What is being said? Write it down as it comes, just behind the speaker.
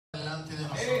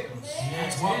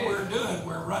what we're doing.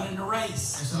 We're running a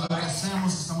race. Eso es lo que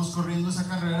hacemos, estamos corriendo esa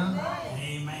carrera.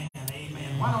 Amen,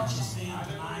 amen. Why don't you stand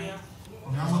tonight?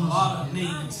 There's a lot of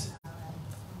needs.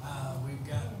 We've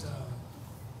got,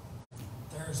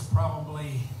 there's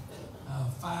probably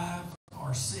 5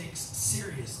 or 6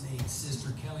 serious needs.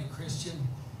 Sister Kelly Christian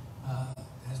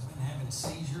has been having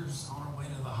seizures on her way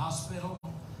to the hospital.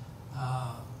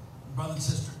 Brother and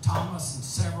Sister Thomas and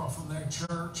several from their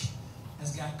church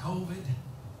has got COVID.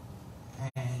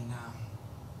 And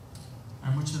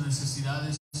hay muchas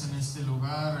necesidades en este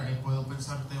lugar. Puedo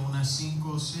pensarte unas 5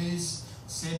 o 6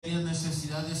 serias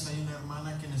necesidades. Hay una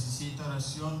hermana que necesita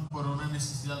oración por una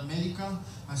necesidad médica,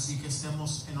 así que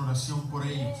estemos en oración por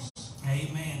ellos.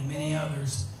 Amen. Many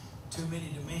others, too many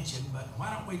to mention, but why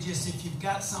don't we just, if you've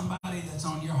got somebody that's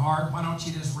on your heart, why don't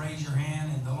you just raise your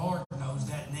hand, and the Lord knows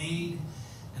that need,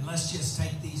 and let's just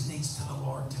take these needs to the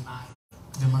Lord tonight.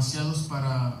 Demasiados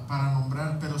para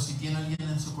nombrar, pero si tiene alguien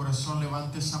en su corazón,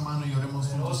 levante esa mano y oremos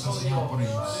juntos al Señor por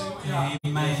ellos.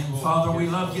 Amen. Father, we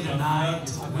love you tonight.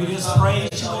 We just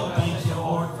praise you and thank you,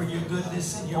 Lord, for your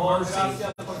goodness and your mercy.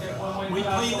 We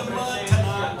plead the blood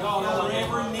tonight, God, over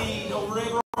every need, over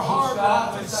every heart,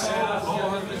 life, and soul,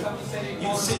 Lord.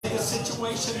 You see the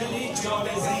situation that each one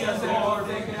is in, Lord.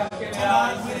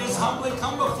 Tonight we just humbly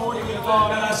come before you,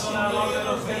 God, asking you to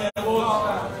intervene,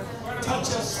 God.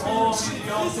 Touch us spiritually,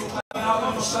 physically,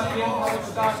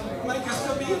 make us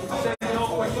to be effective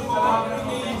for you, Lord.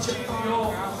 We need you.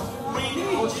 We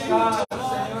need you tonight,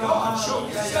 God. Show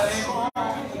yourself strong.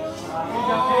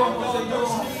 Oh,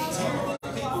 there's needs here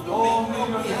that people don't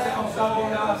even know we have.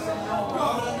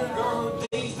 God, undergird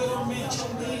these that are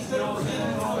mentioned, these that are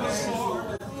hidden from us,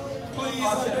 Lord. Please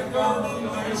undergird and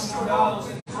minister, Lord.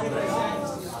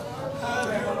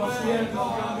 Have your way,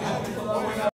 God.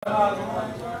 Have your way.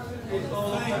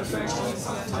 Thank you,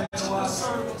 Jesus. Touch the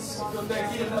service.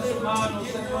 Give liberty,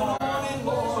 give your anointing,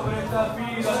 Lord.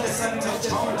 Bless and touch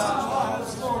hearts and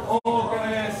lives, Lord.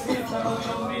 Praise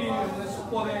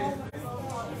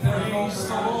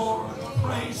the Lord.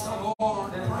 Praise the Lord.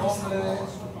 Praise the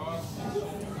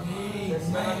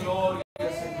Lord. Amen.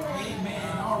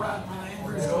 Amen. All right, Brother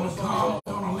Andrew's going to come.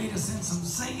 Going to lead us in some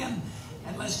singing,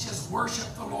 and let's just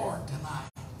worship the Lord tonight.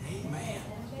 Amen.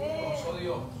 Amen.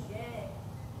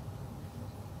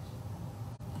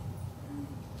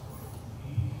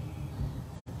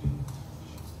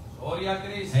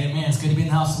 It's good to be in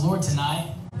the house of the Lord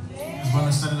tonight. Es bueno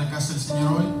estar en la casa del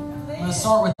Señor hoy. I'm going to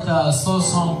start with the slow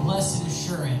song, Blessed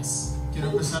Assurance. Quiero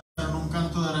empezar con un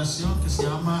canto de oración que se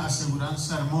llama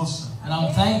Aseguranza Hermosa. And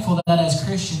I'm thankful that as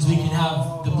Christians we can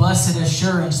have the blessed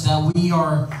assurance that we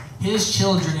are His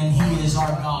children and He is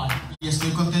our God. Y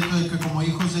estoy contento de que como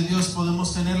hijos de Dios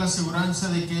podemos tener la aseguranza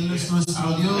de que Él es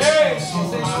nuestro Dios y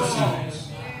nosotros sus hijos.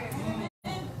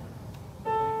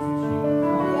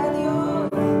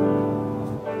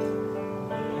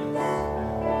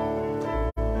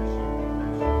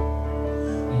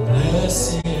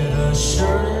 Blessed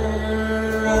assurance,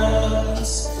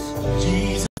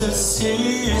 Jesus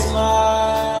is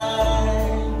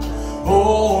mine.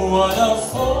 Oh, what a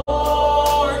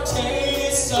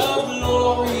foretaste of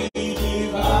glory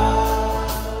divine,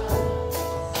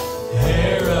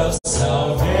 heir of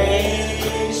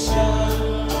salvation,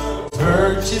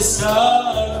 purchase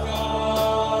of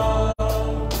God,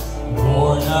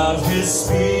 born of His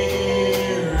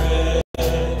Spirit,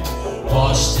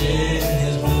 washed in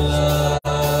His blood.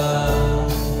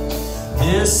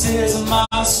 This is my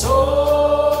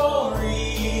story,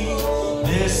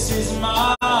 this is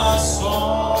my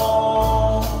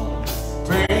song,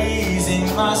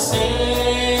 praising my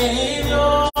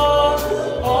Savior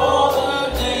all the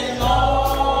day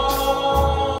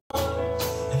long.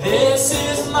 This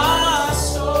is my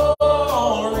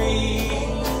story,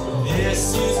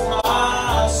 this is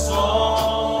my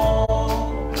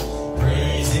song,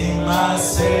 praising my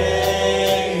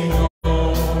Savior.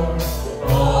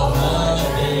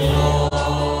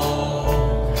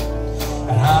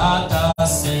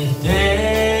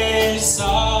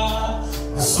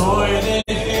 Soy de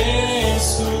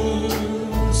Jesús,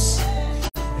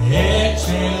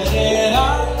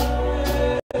 heredera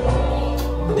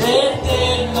de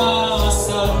eterna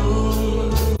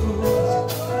salud.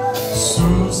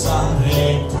 Su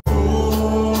sangre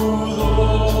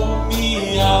pudo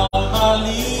mi alma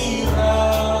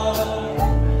librar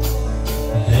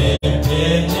de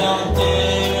peña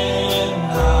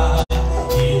eterna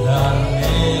y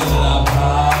darme la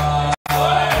paz.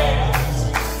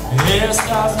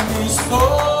 Esta es mi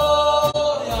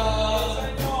historia,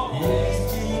 es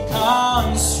mi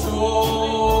canción.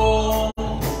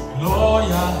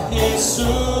 Gloria a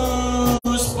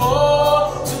Jesús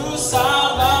por tu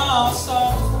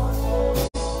salvación.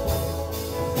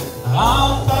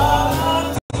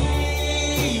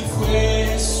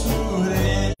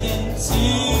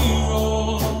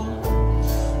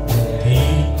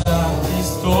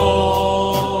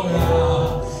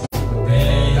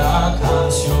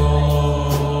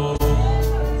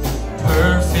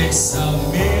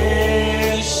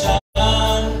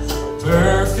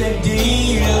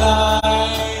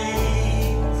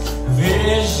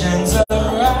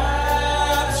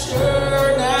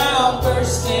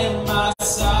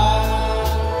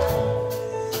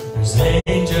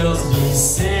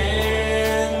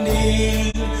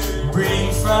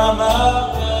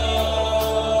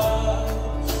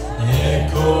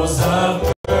 echoes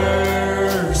of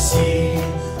mercy,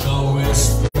 the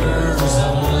whispers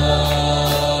of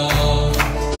love.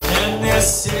 And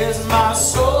this is my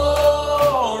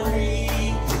story,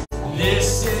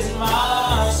 this is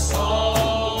my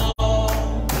song,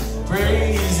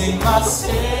 praising my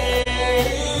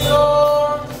Savior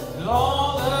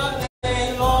all the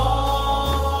day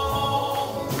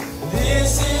long.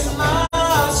 This is my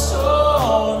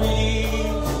story,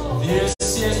 this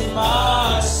is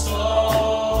my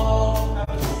song,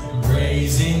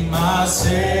 praising my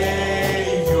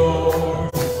Savior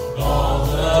all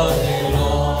the day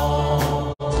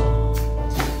long.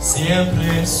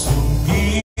 Siempre sumiso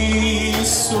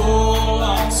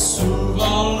a su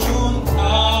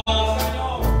voluntad,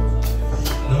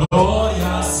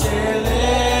 gloria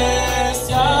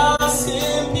celestia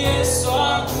se empiezo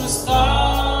a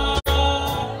gustar.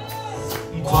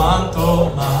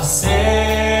 Cuanto más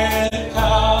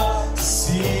cerca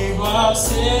sigo al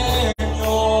Señor,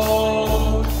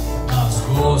 más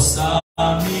goza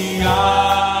mi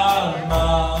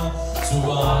alma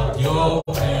su amplio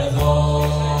perdón.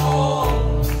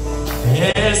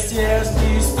 Esta es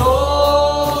mi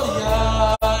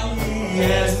historia y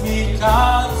es mi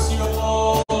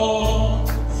canción.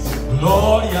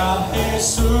 Gloria a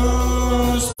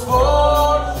Jesús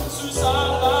por su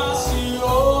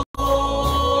salvación.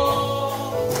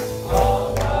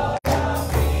 Gloria a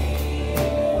mi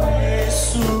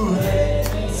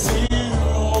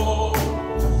resurrección.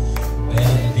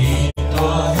 Bendito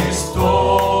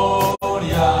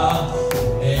historia,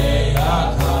 bella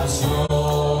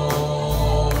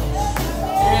canción.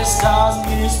 Esta es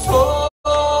mi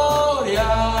historia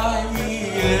y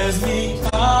es mi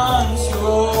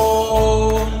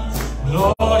canción.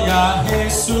 Gloria a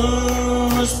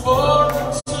Jesús por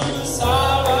su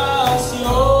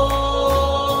salvación.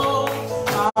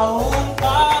 Aún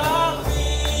para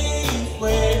mí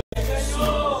fue su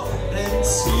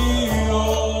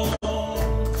redención.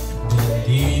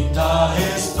 Bendita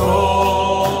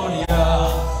historia,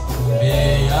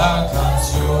 bella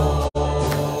canción.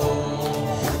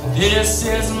 This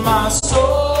is my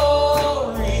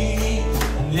story,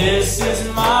 this is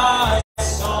my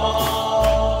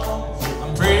song,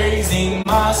 I'm praising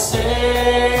my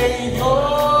Savior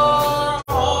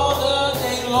all the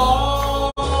day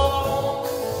long.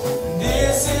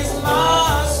 This is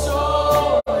my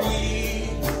story,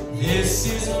 this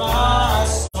is my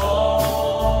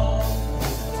song,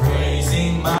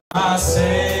 praising my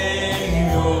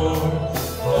Savior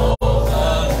all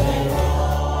the day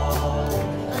long.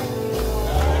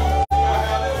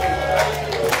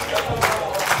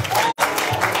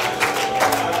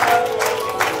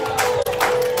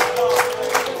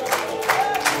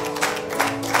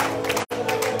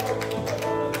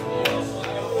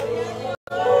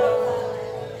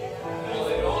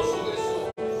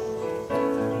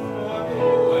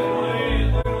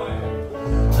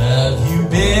 Have you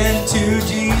been to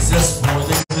Jesus for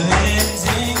the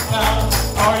cleansing power?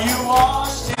 Are you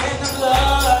washed in the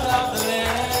blood of the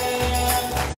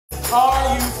Lamb?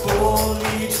 Are you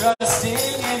fully trusting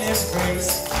in His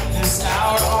grace? This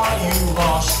hour, are you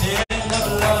washed in the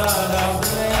blood of the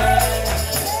Lamb?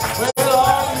 Well,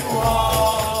 are you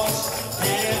washed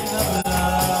in the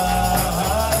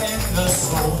blood, in the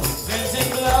soul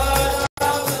cleansing blood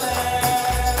of the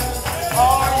Lamb?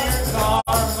 Are your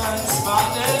garments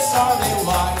spotless? Are they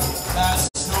white as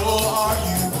snow? Are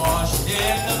you washed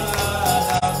in the blood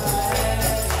of the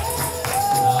Lamb?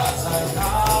 Las hay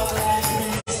en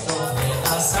Cristo de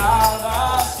la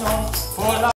salvación,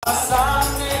 por la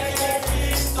sangre que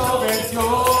Cristo vertió,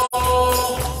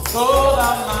 toda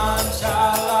mancha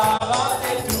lava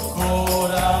de tu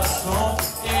corazón,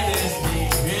 eres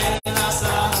libre en la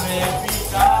sangre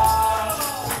eficaz.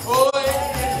 Oh,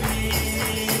 eres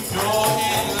limpio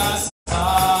en la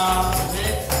sangre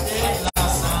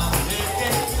que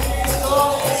Cristo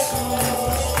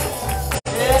Jesús.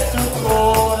 Es tu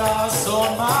corazón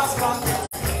más grande,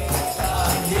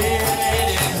 también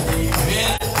eres libre en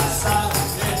la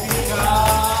sangre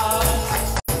eficaz.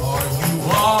 Are you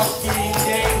walking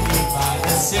daily by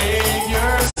the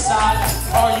Savior's side?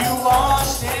 Are you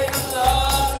washed in the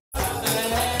blood of the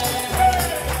Lamb?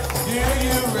 Do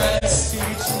you rest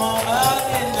each moment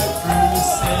in the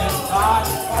crucified?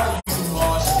 Are you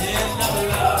washed in the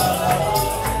blood of the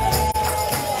Lamb?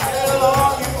 Well,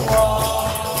 are you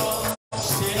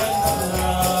washed in the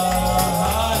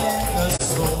blood, in the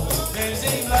soul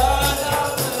cleansing blood of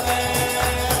the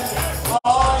Lamb?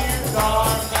 Are your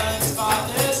garments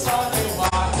spotless? Are they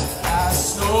white as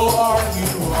snow? Are you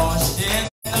washed in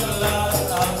the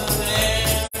blood of the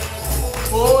Lamb?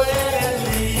 Oh, eres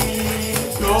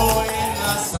limpio en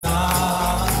la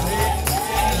sangre de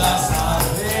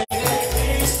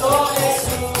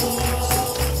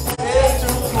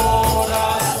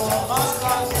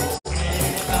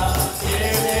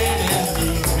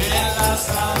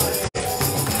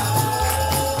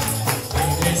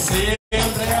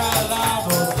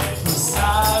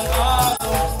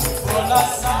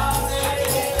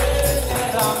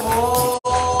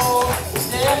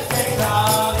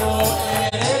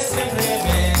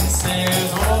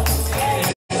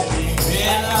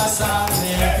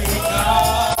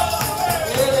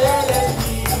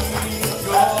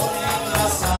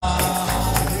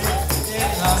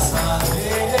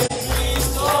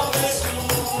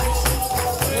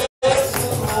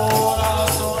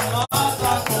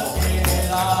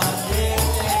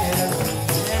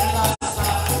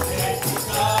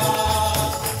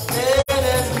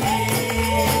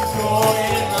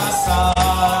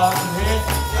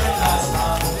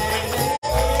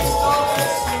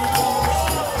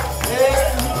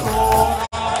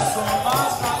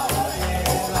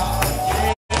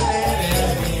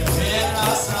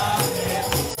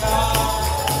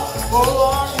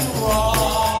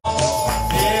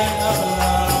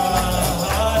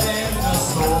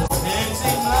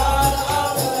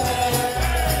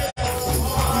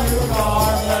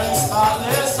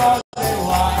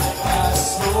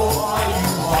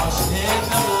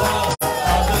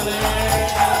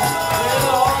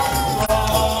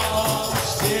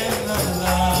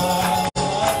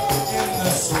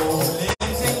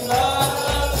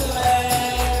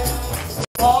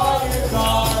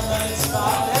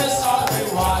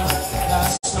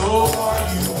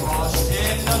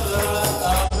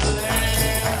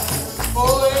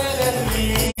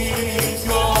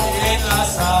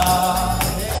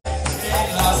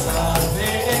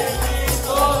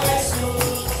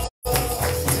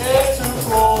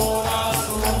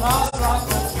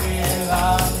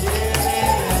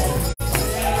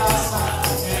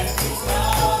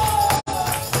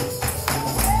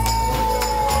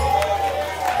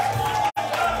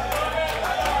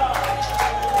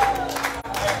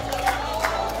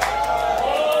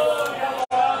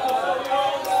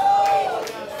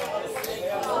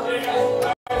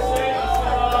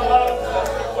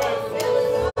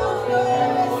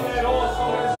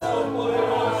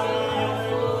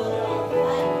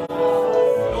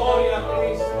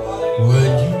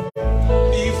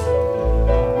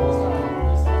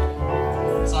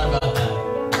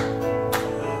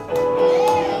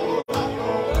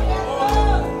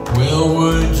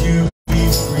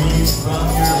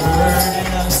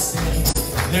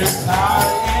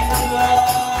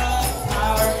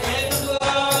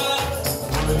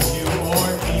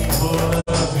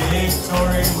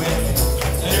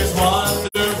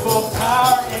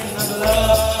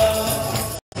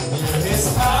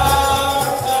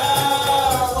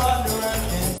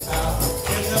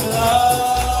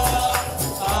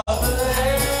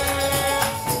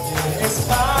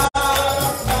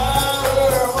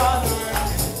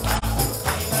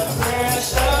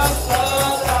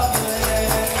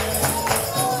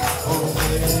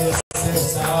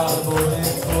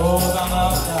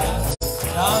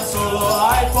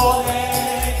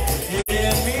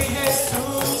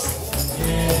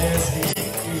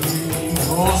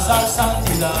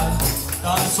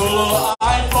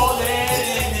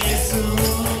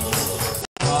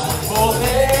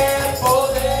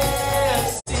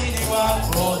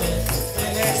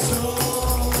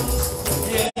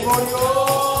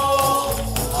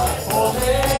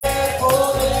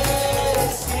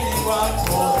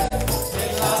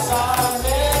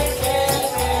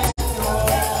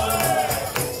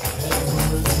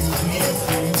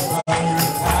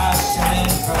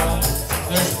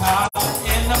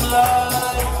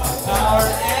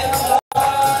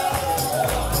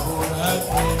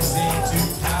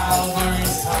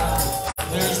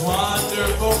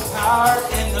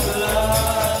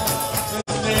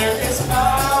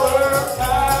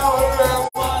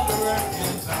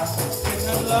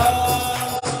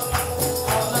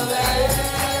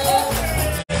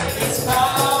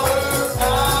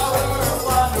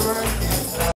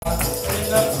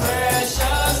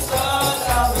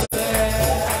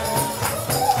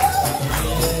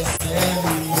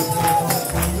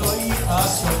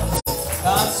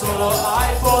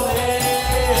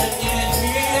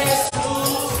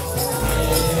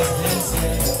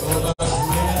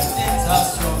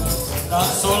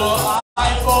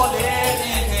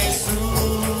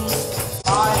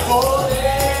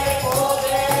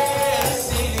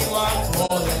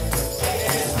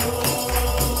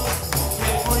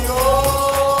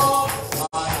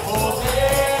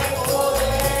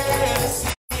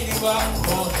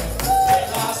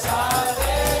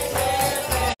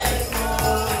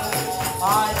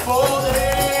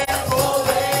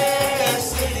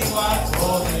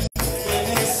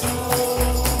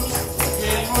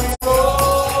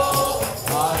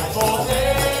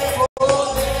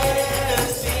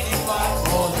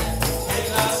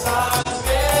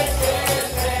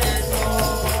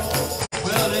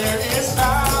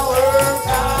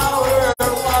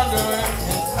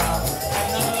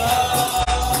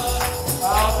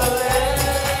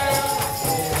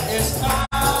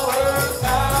Power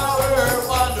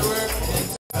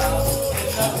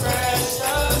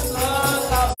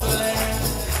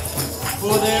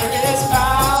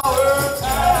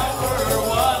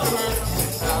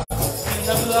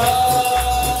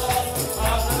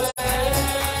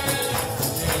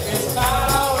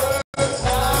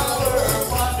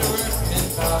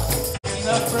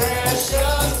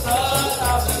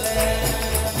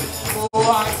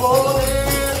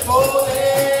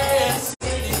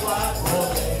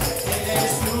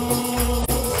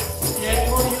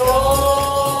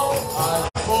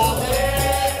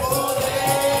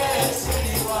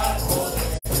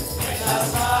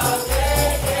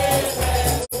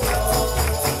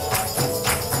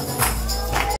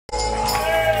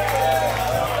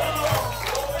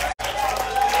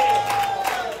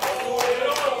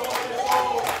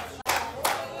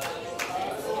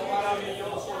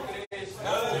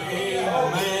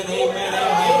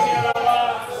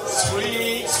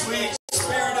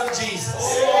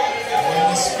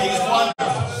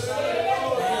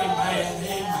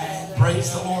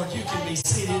Praise the Lord. You can be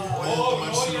seated. Pueden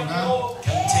tomar su lugar.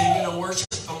 Continue to worship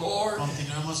the Lord.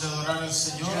 Continuemos de adorar al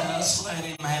Señor. Just let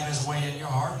Him have His way in your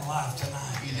heart and life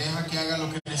tonight. Y deja que haga lo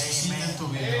que necesite en tu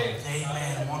vida.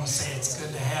 Amen. I want to say it's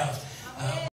good to have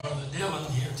Brother Dylan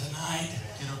here tonight.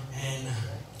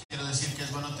 Quiero decir que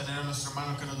es bueno tener a nuestro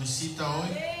hermano que nos visita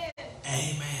hoy.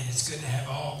 Amen. It's good to have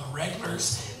all the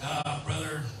regulars,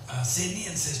 Brother Sidney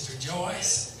and Sister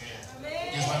Joyce.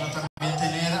 Y es bueno también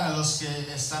tener a los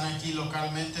que están aquí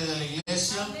localmente de la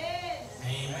iglesia.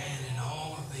 Amen. And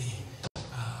all of the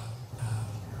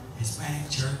Hispanic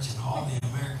church and all the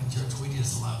American church, we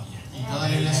just love you. Y toda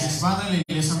la iglesia hispana y la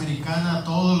iglesia americana,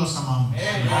 todos los amamos.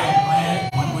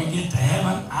 When we get to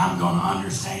heaven, I'm going to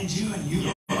understand you and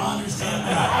you going to understand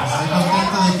me. Estoy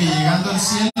contento de que llegando al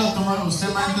cielo,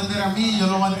 usted va a entender a mí y yo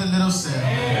lo voy a entender a usted.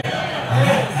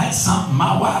 That's something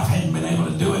my wife hadn't been able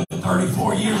to do in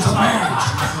 34 years of marriage.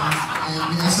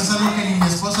 Eso es algo que ni mi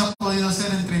esposa ha podido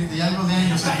hacer en 30 y algo de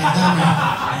años, entenderme.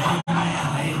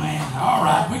 Amen. All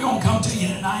right, we're going to come to you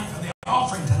tonight for the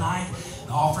offering tonight.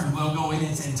 The offering will go in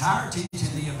its entirety to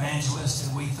the evangelist,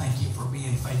 and we thank you for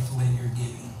being faithful in your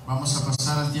giving. Vamos a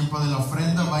pasar al tiempo de la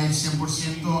ofrenda, va a ir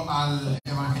 100% al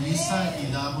evangelista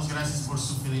y damos gracias por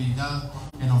su fidelidad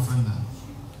en ofrenda.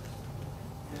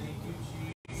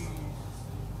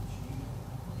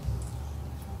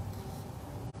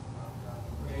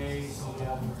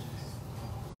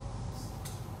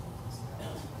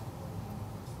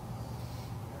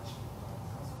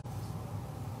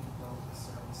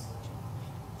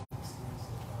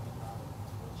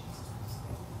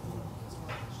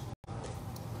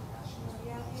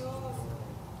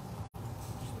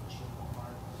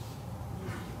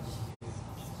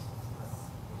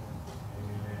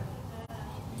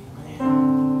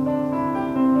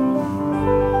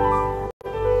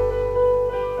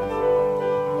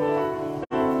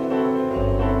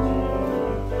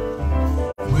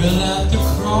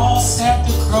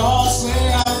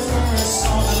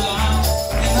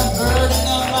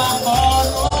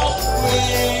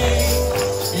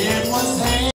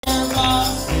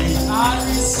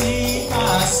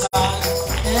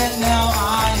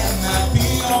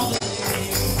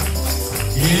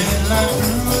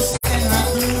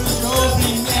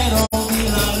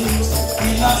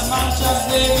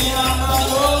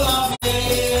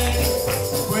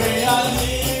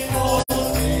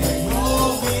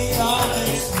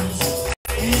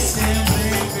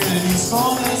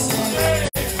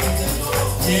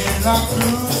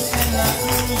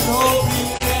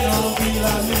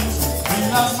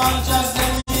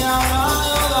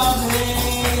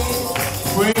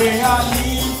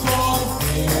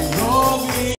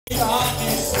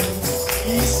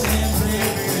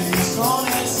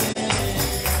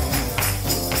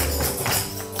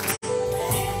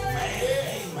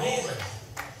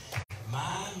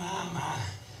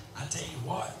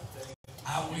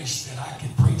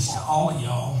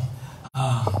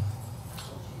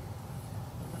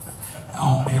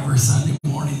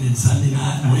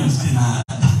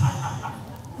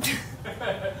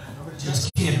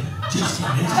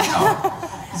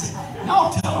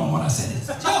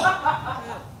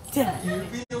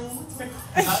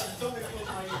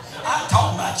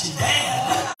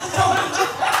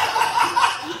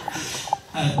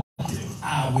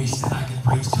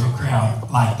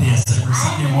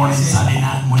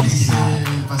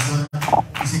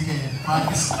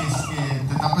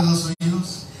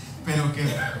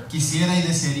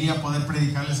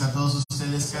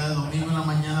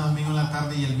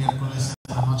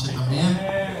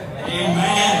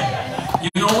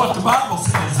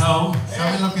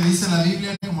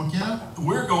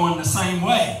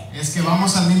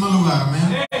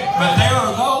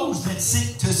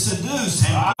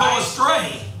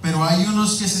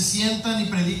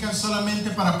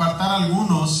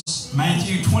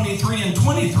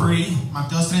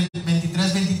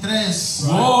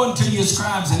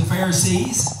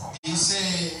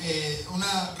 Dice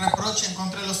una reproche en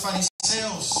contra de los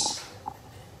fariseos.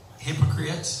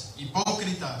 Hypocrites.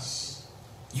 Hipócritas.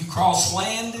 You cross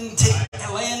land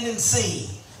and sea.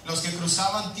 Los que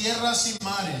cruzaban tierras y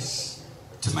mares.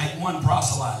 To make one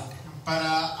proselyte.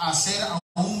 Para hacer a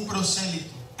un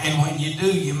prosélito. And when you do,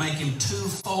 you make him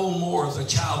twofold more the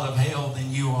child of hell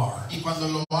than you are. Y cuando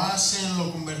lo hacen,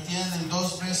 lo convertían en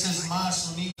 2 veces más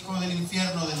un hijo del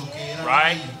infierno de lo que eran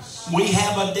ellos. We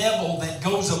have a devil that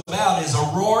goes about as a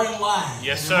roaring lion.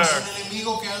 Yes, sir. Tenemos un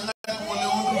enemigo que anda como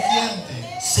león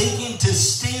rugiente. Seeking to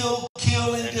steal,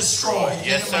 kill, and destroy.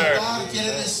 Yes, sir.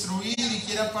 Quiere destruir y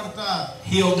quiere quiere apartar,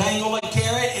 he'll dangle a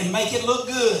carrot and make it look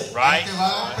good. Right. te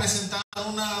va a presentar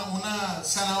una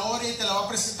zanahoria y te la va a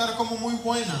presentar como muy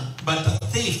buena. But the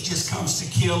thief just comes to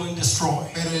kill and destroy.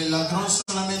 Pero el ladrón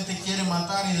solamente quiere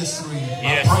matar y destruir.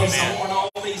 Yes, Praise amen. the Lord.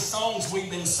 All these songs we've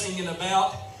been singing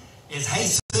about is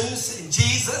Jesus and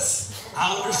Jesus.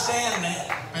 I understand that.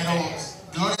 Pero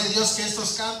gloria a Dios que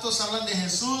estos cantos hablan de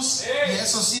Jesús y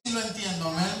eso sí lo entiendo,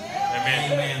 amén.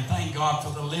 Amen. Amen. Thank God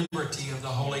for the liberty of the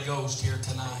Holy Ghost here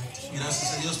tonight.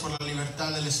 Gracias a Dios por la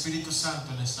libertad del Espíritu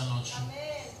Santo en esta noche.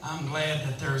 I'm glad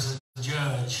that there's a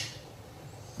judge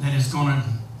that is going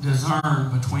to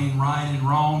discern between right and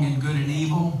wrong and good and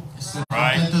evil. Estoy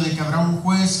Right. contento de que habrá un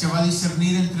juez que va a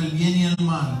discernir entre el bien y el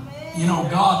mal. You know,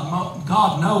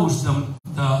 God knows the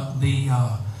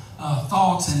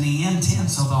thoughts and the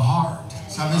intents of the heart.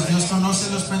 Sabes, Dios conoce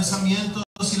los pensamientos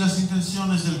y las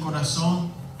intenciones del corazón.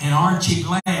 And aren't you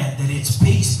glad that it's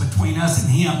peace between us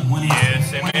and Him when it's,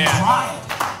 Yes, when amen. it's right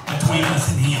between us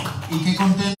and Him? Y qué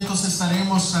contentos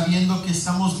estaremos sabiendo que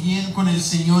estamos bien con el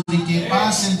Señor y que hay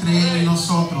paz entre Él y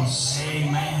nosotros.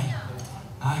 Amen.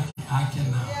 I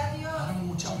don't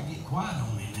want y'all to get quiet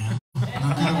on me now.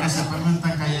 No quiero que se pongan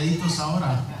tan calladitos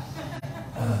ahora.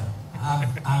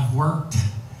 I've worked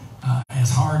as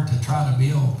hard to try to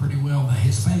build pretty well the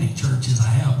Hispanic church as I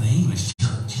have the English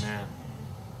church. Amen.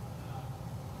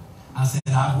 I said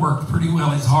I've worked pretty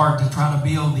well as hard to try to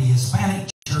build the Hispanic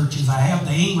church as I have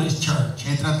the English church.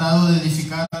 He tratado de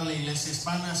edificar a la iglesia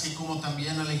hispana, así como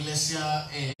también a la iglesia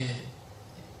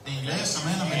de inglés,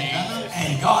 amén, americana.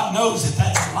 And God knows that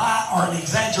that's a lie or an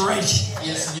exaggeration. Y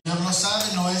el Señor lo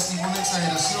sabe, no es ninguna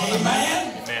exageración.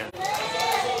 Amen. Amen.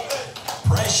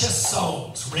 Precious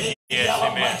souls, red, Yes, yellow,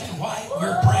 amen. black, and white.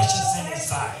 We're precious in His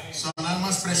sight. Son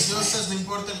almas preciosas, no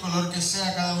importa el color que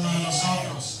sea cada uno de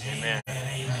nosotros. Amen.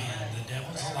 Amen. The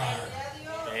devil's a liar.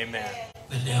 Amen.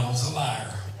 The devil's a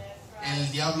liar.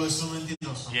 El diablo es un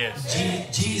mentiroso. Yes.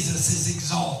 Jesus is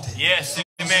exalted. Yes. Es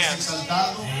Amen.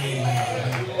 exaltado. Amen.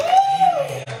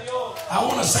 Amen. I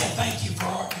want to say thank you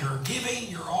for your giving,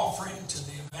 your offering to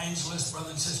the evangelist, brother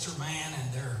and sister Mann,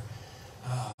 and their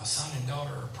son and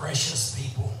daughter are precious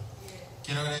people.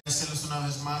 Quiero agradecerles una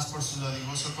vez más por su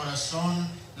dadivoso corazón.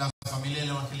 La familia del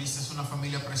evangelista es una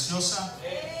familia preciosa.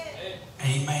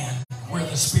 Amen. Where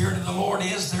the Spirit of the Lord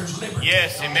is, there's liberty.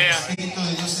 Yes. El Amen. Espíritu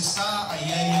de Dios está, ahí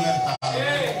hay libertad.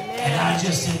 And I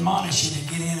just admonish you to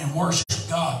get in and worship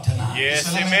God tonight. Yes.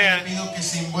 Solamente Amen. le pido que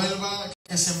se envuelva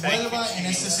en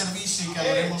este servicio y que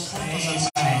adoremos juntos al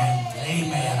Señor. Amen.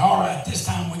 Amen. All right, this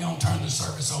time we're going to turn the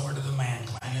service over to the man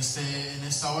class. En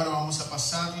esta hora vamos a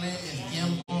pasarle el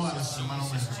tiempo a nuestro hermano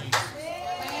Mann.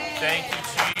 Thank you,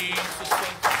 Jesus. Thank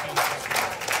you, Jesus.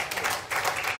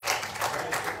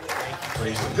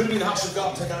 Praise God. Good to be in the house of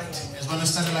God tonight. Es bueno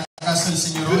estar en la casa del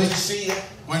Señor Good hoy. to see you.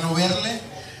 Bueno verle.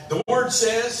 The word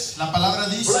says, La palabra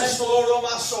bless dice, the Lord, O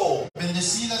my soul,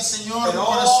 bendecida al Señor and mi all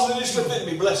corazón that is mío. within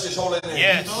me, bless His holy name.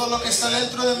 Yes. Todo lo que está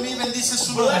dentro de mí bendice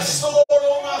su nombre. Bless the Lord,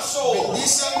 O my soul,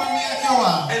 Bendice alma mía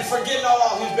Jehová. and forget not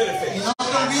all His Y benefits, no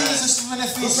te olvides de sus who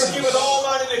beneficios. forgiveth all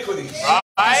mine iniquities, Se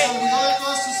Right. olvidó de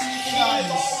todas tus healeth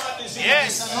iniquidades. all my diseases,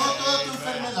 Yes. Sanó toda tu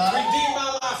enfermedad. redeem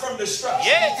my life from destruction,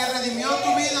 Yes. Que redimió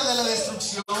tu vida de la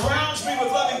destrucción. crowns me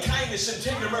with loving kindness and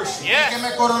tender mercy, Que Yes.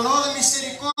 me coronó de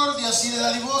misericordias y de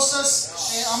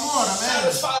dadivosas amor. Amén.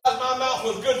 satisfies my mouth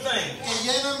with good things, Que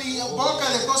llena mi boca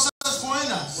de cosas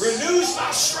buenas. renews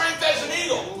my strength as an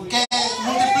eagle. Que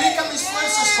multiplica mis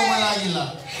fuerzas como el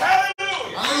águila.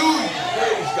 Hallelujah. Aleluya.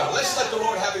 Praise God. Let's let the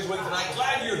Lord have His way tonight.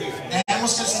 Glad you're here.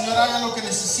 Dejemos que el Señor haga lo que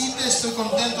necesite. Estoy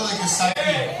contento de que está aquí.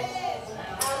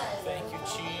 Thank you,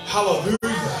 Jesus. Hallelujah.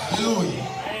 Aleluya.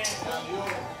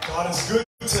 God is good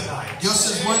tonight. Dios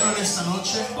es bueno en esta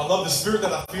noche. I love the spirit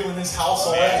that I feel in this house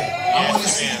already. Amo el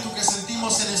Yes, espíritu que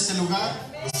sentimos en este lugar.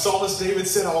 The psalmist David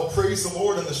said, I will praise the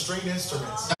Lord on the stringed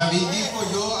instruments. David dijo,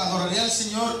 yo adoraré al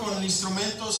Señor con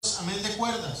instrumentos, amén, de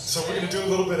cuerdas. So we're going to do a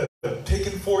little bit of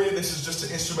taking for you. This is just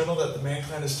an instrumental that the man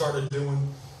clan has started doing.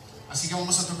 Así que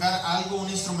vamos a tocar algo, un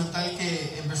instrumental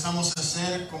que empezamos a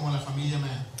hacer como la familia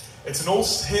Mann. It's an old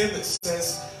hymn that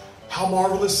says, how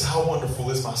marvelous, how wonderful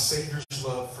is my Savior's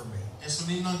love for me. Es un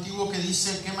himno antiguo que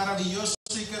dice, qué maravilloso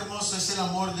y qué hermoso es el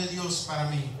amor de Dios para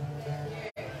mí.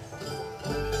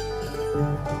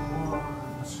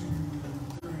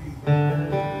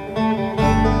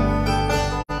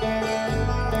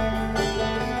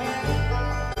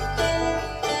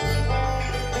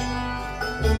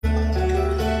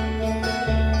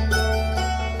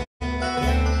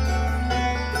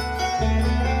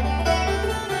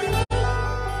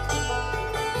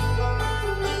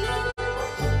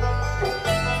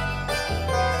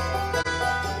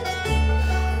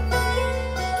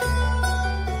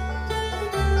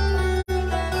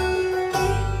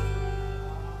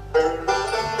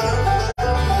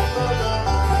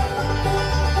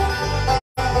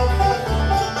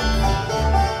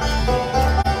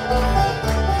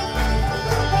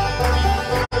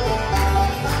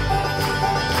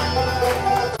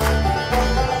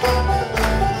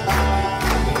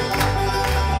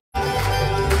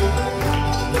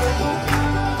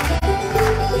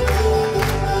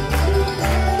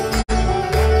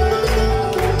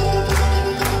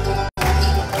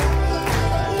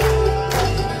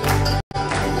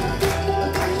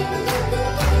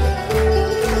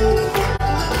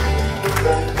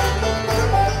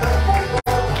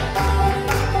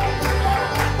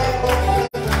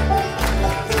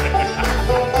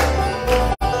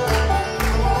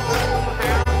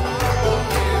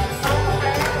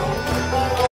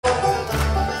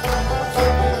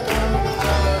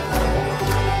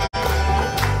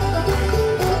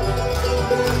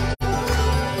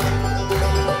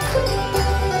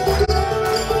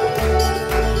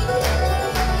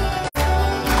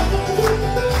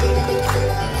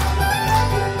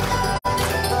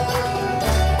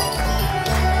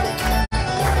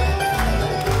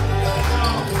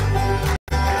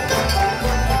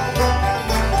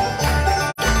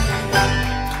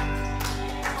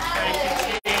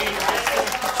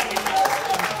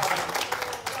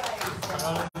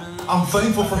 I'm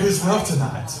thankful for His love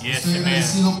tonight. Yes, Estoy amen.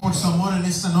 agradecido por su amor en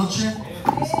esta noche.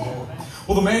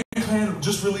 Well, the Mann clan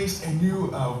just released a new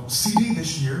CD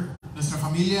this year. Nuestra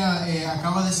familia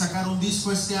acaba de sacar un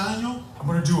disco este año I'm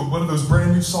going to do one of those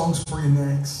brand new songs for you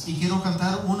next. y quiero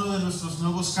cantar uno de nuestros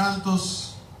nuevos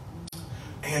cantos.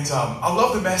 And I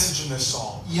love the message in this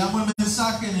song. Y amo el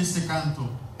mensaje en este canto.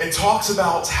 It talks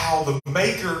about how the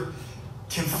Maker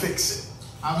can fix it.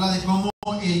 Habla de cómo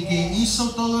el que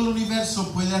hizo todo el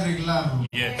universo puede arreglarlo.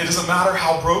 Yes. It doesn't matter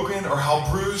how broken or how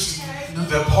bruised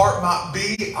the part might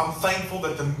be. I'm thankful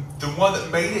that the one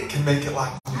that made it can make it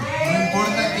like me. No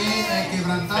importa que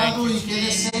quebrantado y que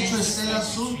deshecho esté el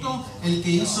asunto, el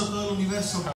que hizo todo el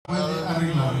universo puede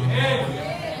arreglarlo.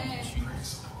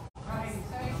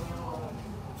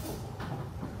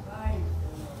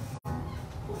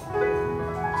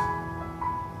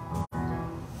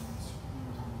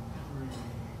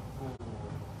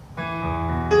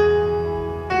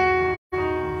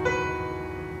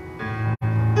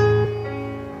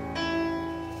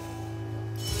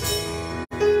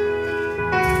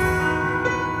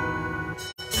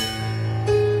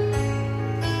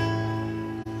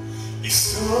 He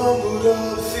stumbled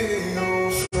up the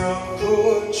old front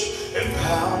porch and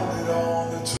pounded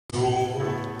on the door.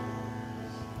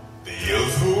 The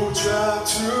elbow dropped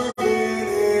to in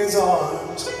his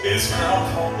arms, his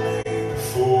grandpa made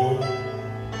before.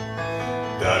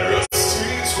 That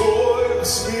rusty toy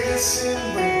was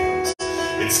missing wings,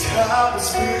 its cap was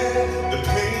split, the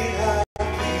pain had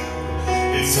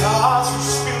peeled. His eyes were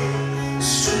spilling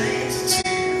streams of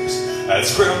tears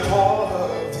as grandpa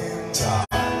hugged him tight.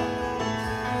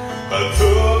 A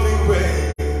loving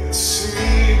way that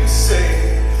seemed to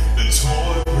say the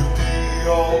toy would be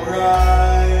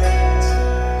alright.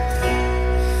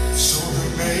 So the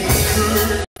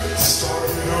Maker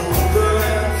started over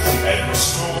and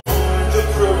restored the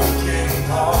broken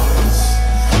parts.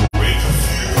 With a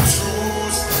few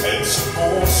tools and some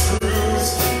more screws,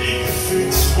 he could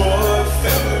fix what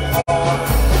fell apart.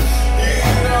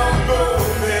 In a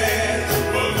moment,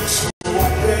 but the toy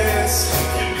best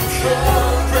can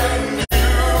become brand new.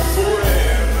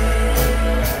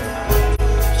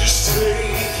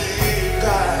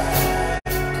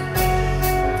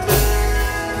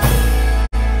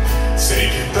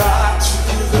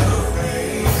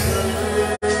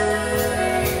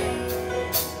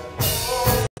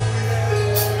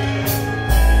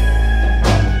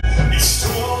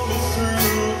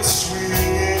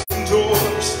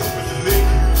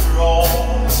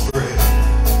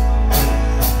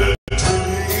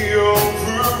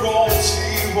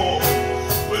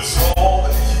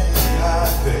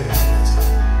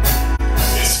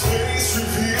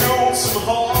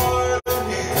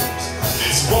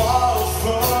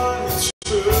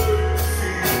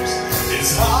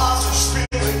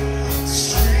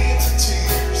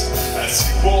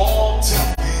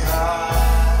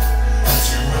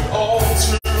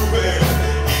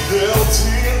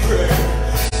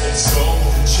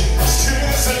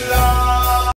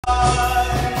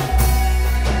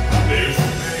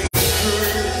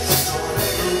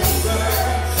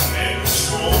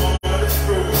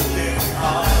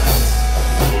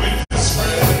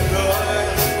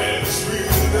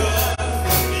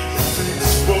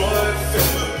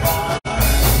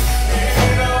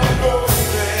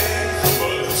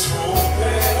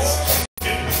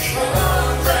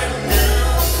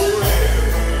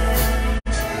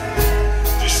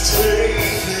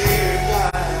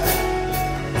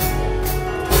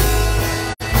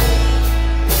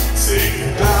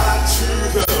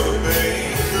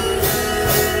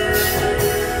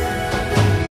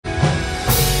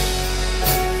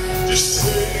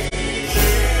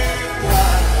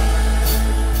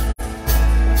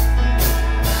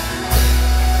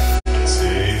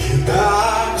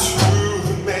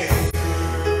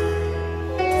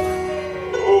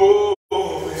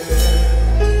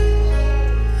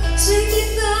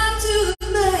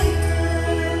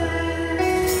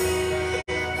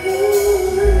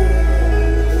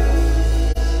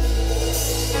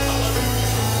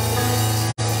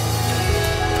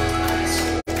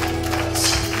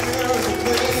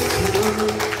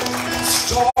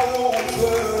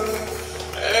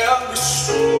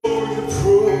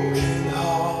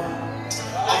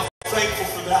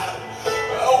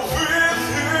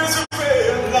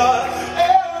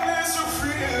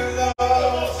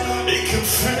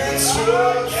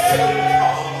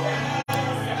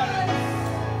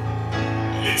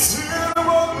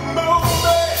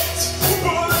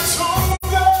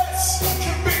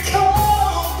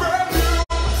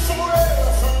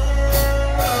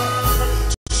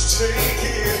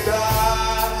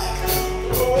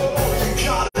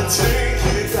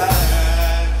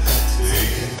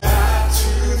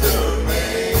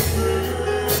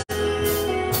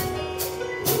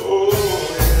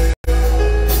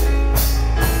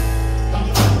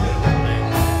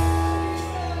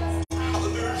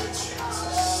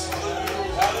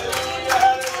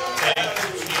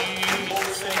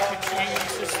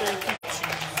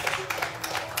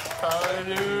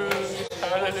 Hallelujah.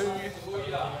 Hallelujah.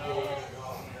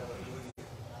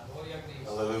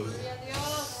 Hallelujah.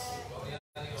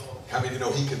 How many of you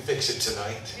know He can fix it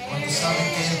tonight? ¿Cuántos saben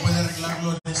que Él puede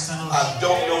arreglarlo en esta noche? I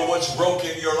don't know what's broken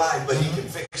in your life, but He can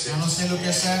fix it. Yo no sé lo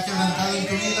que se ha quebrantado en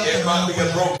tu vida, It pero might Él be lo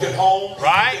a puede broken home. He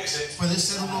Right. can fix it. Puede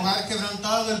ser un hogar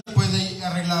quebrantado, Él puede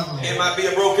arreglarlo. It might be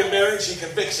a broken marriage. He can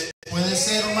fix it. Puede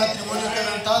ser un matrimonio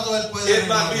quebrantado, Él puede It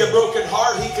might be a arreglarlo. broken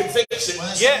heart. He can fix it.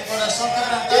 Puede ser Yes. un corazón It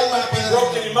quebrantado, Él might be puede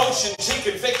broken arreglarlo. emotions. He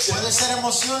can fix it. Puede ser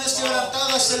emociones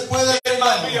quebrantadas, Él puede It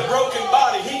might be a arreglarlo. broken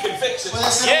body. He can fix it.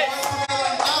 Puede ser Yes. un cuerpo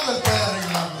quebrantado, Él puede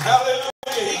arreglarlo. Hallelujah.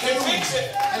 He can fix it.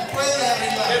 Él puede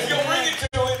If you'll arreglarlo. bring it to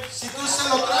Him. Si tú se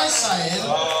lo traes a Él,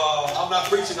 Oh, I'm not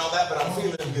preaching on that, but I'm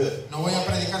feeling good. no voy a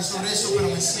predicar sobre eso, pero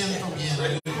me siento bien.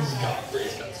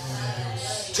 Praise God.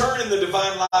 Turn in the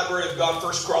divine library of God,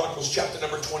 1 Chronicles, chapter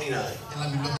number 29. En la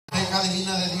biblioteca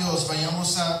divina de Dios,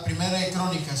 vayamos a Primera de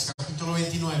Crónicas, capítulo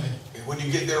 29. And when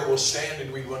you get there, we'll stand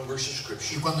and read one verse of Y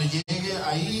Scripture. cuando llegue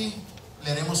ahí,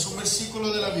 leeremos un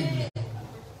versículo de la Biblia.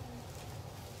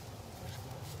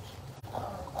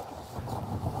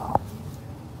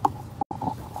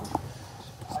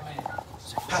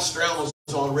 Pastor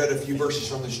Almazon read a few verses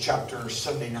from this chapter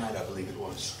Sunday night, I believe it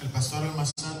was. El pastor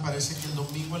Almazán parece que el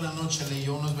domingo en la noche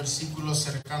leyó unos versículos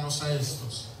cercanos a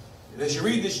estos. And as you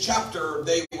read this chapter,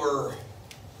 they were,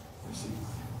 let's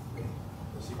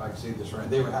see if I can say this right.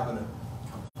 They were having a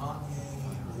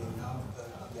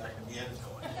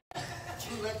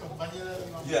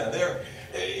yeah, they're,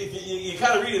 you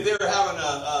kind of read it, they're having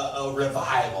a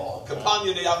revival.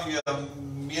 Campaña de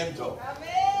avivamiento.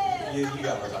 You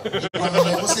got it. Cuando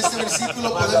leemos este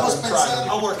versículo podemos pensar,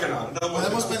 I'm working on it.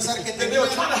 podemos pensar que They were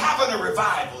tenían kind of having a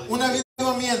revival. un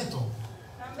avivamiento.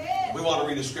 We want to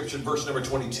read a scripture, verse number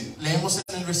 22. Leemos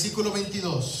en el versículo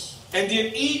 22. And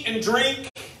did eat and drink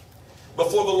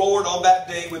before the Lord on that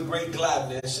day with great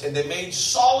gladness. And they made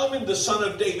Solomon the son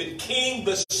of David king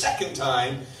the second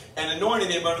time, and anointed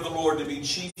him under the Lord to be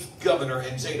chief governor,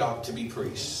 and Zadok to be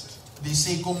priest.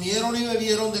 Dice, y comieron y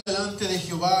bebieron delante de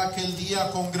Jehová aquel día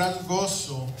con gran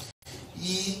gozo,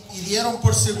 y dieron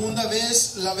por segunda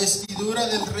vez la vestidura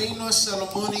del reino a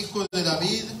Salomón, hijo de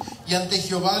David, y ante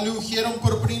Jehová le ungieron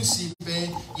por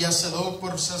príncipe, y a Zadok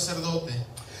por sacerdote.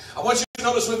 I want you to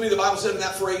notice with me, the Bible said in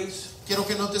that phrase, Quiero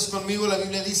que notes conmigo, la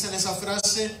Biblia dice en esa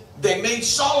frase, they made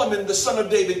Solomon the son of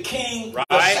David king the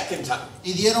Right. second time.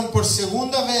 y dieron por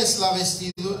segunda vez la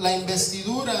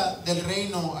investidura del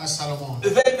reino a Salomón.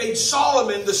 They made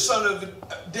Solomon the son of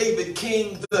David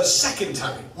king the second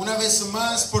time. Una vez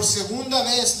más, por segunda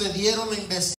vez le dieron la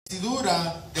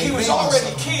investidura del He was reino a already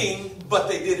Salomón. king, but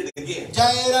they did it again. Ya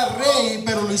era rey,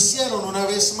 pero lo hicieron una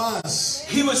vez más.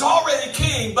 He was already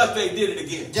king, but they did it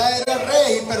again. Ya era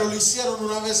rey, pero lo hicieron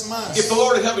una vez más. If the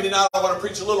Lord would help me tonight, I want to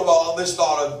preach a little while on this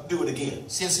thought of do it again.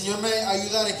 Si el Señor me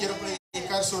ayudara, quiero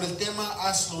predicar sobre el tema,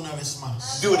 hazlo una vez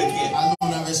más. Do it again. Hazlo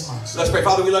una vez más. Let's pray.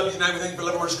 Father, we love you tonight. We thank you for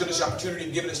loving us, goodness, the opportunity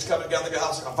and giving us to come and gather in your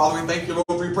house. Father, we thank you, Lord,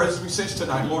 for your presence we sense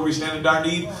tonight. Lord, we stand in dire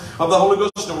need of the Holy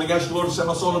Ghost. And we ask you, Lord, to set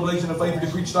my soul ablaze in a flame to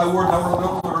preach thy word. Now,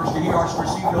 Lord, urge to hear us, to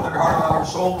receive, build every heart and our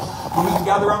soul. When we can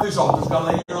gather around these altars, God,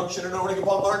 lay your unction and anointing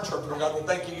upon our interpreter. God, we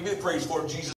thank you. Give me the praise for it in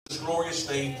Jesus' glorious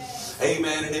name.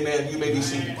 Amen and amen. You may be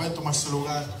seated. Pueden tomar su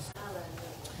lugar.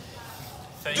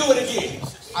 Thank Do you. it again.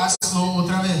 Hazlo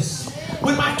otra vez.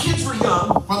 When my kids were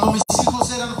young, Cuando mis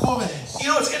hijos eran jóvenes, you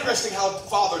know, it's interesting how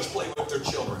fathers play with their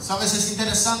children. sabes, es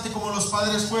interesante cómo los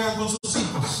padres juegan con sus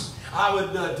hijos. I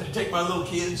would take my little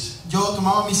kids Yo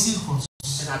tomaba a mis hijos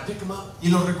and I'd pick them up y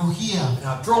los recogía and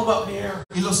I'd throw them up in the air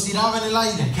y los tiraba en el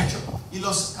aire catch them. y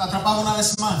los atrapaba una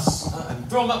vez más. And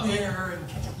throw them up in the air and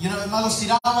catch them. Y una vez más los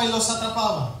tiraba y los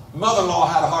atrapaba. Mother-in-law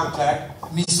had a heart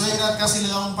attack, Mi suegra casi le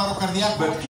daba un paro cardíaco,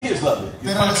 but kids loved it.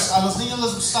 pero a los niños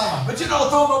les gustaba. But you know,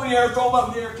 throw them up in the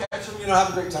air, catch them, you know, have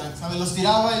a great time. ¿Sabe? Los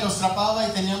tiraba y los atrapaba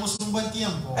y teníamos un buen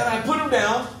tiempo. And I put them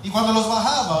down, Y cuando los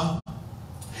bajaba,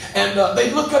 and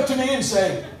they'd look up to me and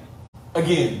say,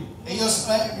 again. ellos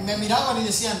me miraban y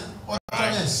decían,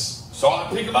 otra vez. So I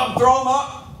pick them up, throw them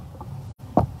up,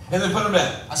 and then put them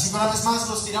down. Así que una vez más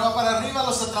los tiraba para arriba,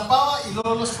 los atrapaba y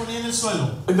luego los ponía en el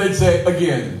suelo. And they'd say,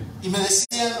 again. Y me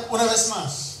decían una vez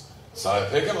más. So I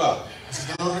pick them up, Así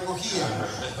que los recogía.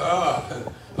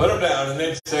 put them down, and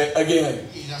they'd say, again.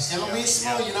 Y hacía lo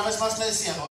mismo y una vez más me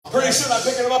decían. Pretty soon I'm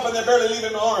picking them up and they're barely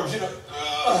leaving my arms, you know.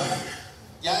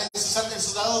 Ya en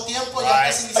su dado tiempo ya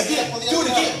casi ni siquiera Again, podían do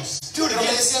it again. tirarlos. Do it Pero me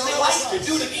again. decían They una vez liked it. más.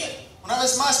 Do it again. Una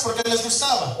vez más porque les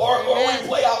gustaba. Or we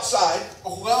play outside, O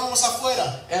jugábamos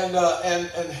afuera. and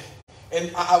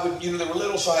I would, you know, they were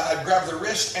little, so I'd grab their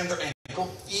wrist and their ankle,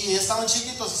 Y estaban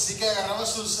chiquitos, así que agarraba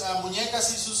sus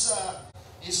muñecas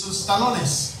y sus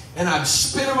talones. And I'd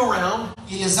spin them around.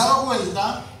 Y les daba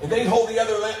vuelta. And they'd hold the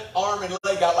other arm and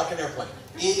leg out like an airplane.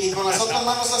 Y con las otras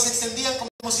manos las extendían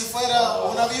como si fuera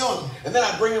un avión. And then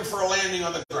I'd bring them for a landing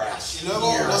on the grass. Y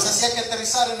luego los hacía que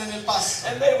aterrizaran en el pasto.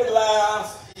 And they would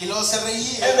laugh. Y luego se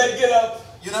reían. And they'd get up.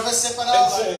 Y una vez se And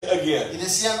paraban. say again. Y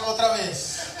decían otra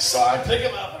vez. So I'd pick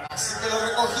them up. Así que lo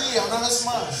recogía una vez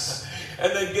más.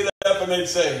 And they'd get up and they'd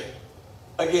say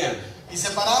again. Y se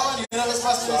paraban y una vez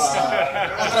más me decían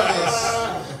otra vez.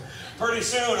 Pretty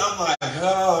soon I'm like,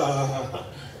 oh.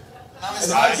 Una vez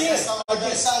más estaba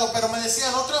cansado, pero me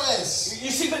decían otra vez.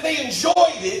 You see that they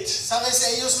enjoyed it. Sabes,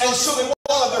 ellos And so they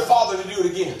wanted their father to do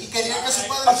it again. y querían que su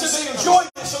padre I said they enjoyed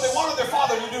it, so they wanted their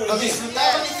father to do it lo again.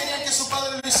 disfrutaban y querían que su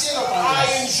padre lo hiciera otra I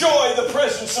vez. enjoy the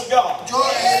presence of God. Yo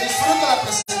disfruto la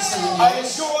presencia de I Dios.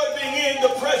 enjoy being in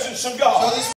the presence of Yo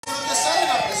God. disfruto estar en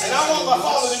la And presencia I want my de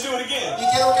father to Dios. do it again. Y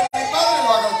quiero que mi padre lo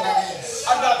haga otra vez.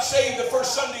 I got saved the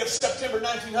first Sunday of September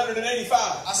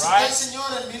 1985. Acepté al Señor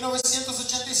en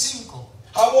 1985.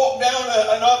 I walked down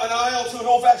an aisle to an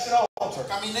old-fashioned altar.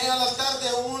 Caminé al altar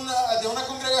de una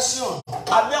congregación.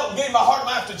 I knelt and gave my heart and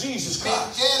life to Jesus Me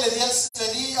Christ. hinqué,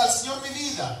 le di al Señor mi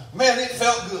vida. Man, it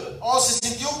felt good. Oh, se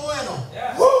sintió bueno.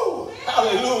 Woo!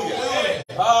 Hallelujah.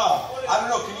 I don't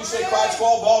know, can you say cried,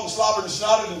 squalled, bawled, and slobbered, and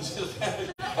snotted, and just...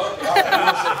 Okay, all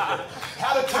right,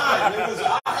 had a time.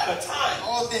 I had a time.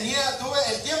 Oh, tuve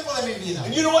el tiempo de mi vida.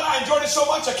 And you know what? I enjoyed it so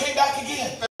much, I came back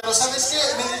again. Pero ¿sabes qué?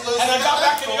 And I got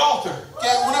back in the altar. Que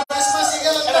una vez más llegué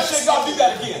al And I altar. said, God, do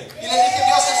that again. Y le dije,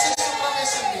 Dios, haz esto otra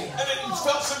vez en mí. And it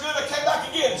felt so good, I came back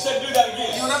again and said, do that Y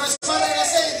again. una vez más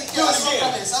regresé y dije, hazlo otra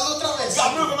vez, hazlo otra vez.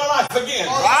 God moved in my life again.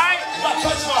 Right? God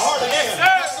touched my heart again.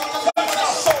 Touched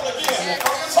my soul again.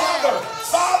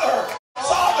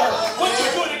 Father, would you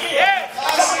do it again?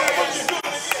 Would you do it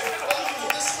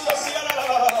again?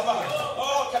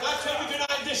 Oh, can I tell you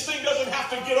tonight, this thing doesn't have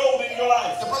to get old in your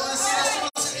life. Te puedo decir, esto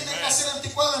no se tiene que hacer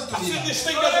anticuado en tu I vida. said, this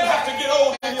thing doesn't have to get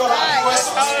old in your life.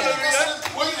 Esto no se tiene que hacer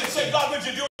anticuado. Well, you can say, God, would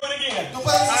you do it again? Tú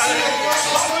puedes decirle, Dios,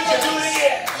 God, would you do it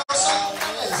again? Dios, hazlo otra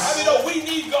vez. How many know we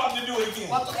need God to do it again?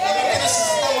 ¿Cuánto tiempo que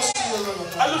necesitamos que Dios lo haga?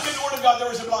 I looked in the Word of God, there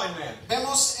was a blind man.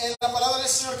 Vemos en la palabra del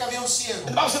Señor que había un ciego. And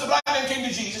the Bible said the blind man came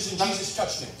to Jesus, and Jesus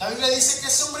touched him. La Biblia dice que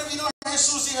ese hombre vino a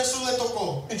Jesús y Jesús le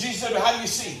tocó. And Jesus said, how do you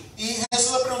see? Y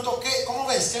Jesús le preguntó, ¿cómo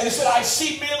ves? And he said, I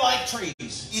see men like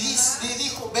trees. Y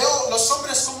dijo, veo los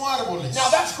hombres como árboles. Now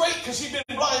that's great because he'd been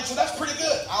blind, so that's pretty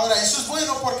good. Ahora, eso es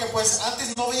bueno porque pues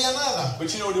antes no veía nada.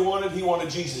 But you know what he wanted? He wanted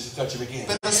Jesus to touch him again.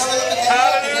 Pero ¿sabe lo que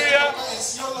quería? Que el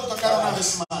Señor lo tocara una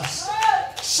vez más.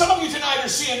 Some of you tonight are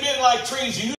seeing men like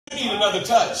trees, and you need another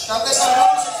touch. Tal vez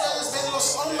algunos de ustedes ven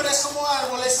los hombres como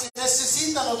árboles y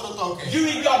necesitan otro toque. You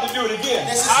need God to do it again.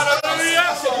 Necesitan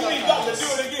I said, you need God to do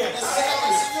it again. necesitan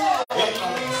al Señor.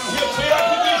 He'll clear up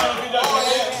division if he does it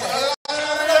again.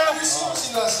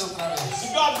 Si lo hace otra vez.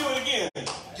 See, God do it again.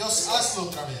 Dios, hazlo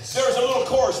otra vez. There was a little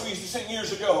chorus we used to sing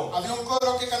years ago. Había un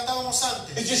coro que cantábamos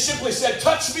antes. It just simply said,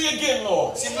 touch me again,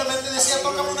 Lord. Simplemente decía,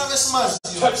 tócame una vez más,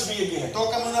 Dios. Touch me again.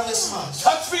 Tócame una vez más.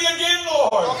 Touch me again,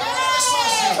 Lord. Tócame una vez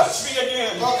más, Dios. Touch me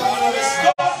again. Tócame una vez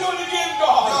más. God, do it again,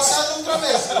 God. Dios, hazlo otra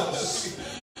vez, Dios.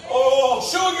 Oh,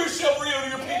 show yourself real to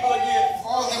your people again.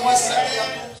 Oh, demuéstrate a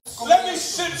tu Let me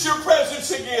sense your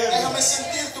presence again. Déjame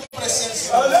sentir tu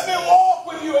presencia. Let me walk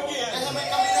with you again. Déjame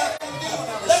caminar contigo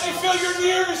una vez. Let me feel your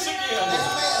nearness again.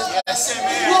 Déjame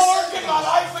sentir Work in my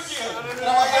life again.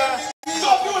 trabajar en mi vida.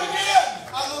 God, do it again.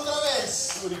 Hazlo otra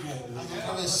vez. Do it again. Hazlo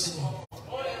otra vez, Señor.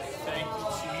 Thank you,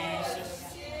 Jesus.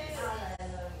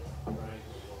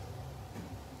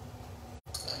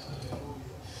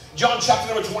 John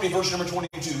chapter number 20, verse number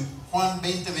 22. Juan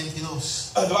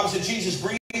 20:22. The Bible said Jesus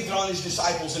breathed on his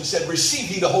disciples and said, receive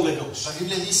ye the Holy Ghost. La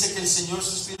Biblia dice que el Señor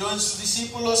suspiró en sus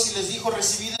discípulos y les dijo,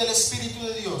 recibid el Espíritu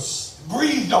de Dios.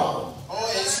 Breathed on them. Oh,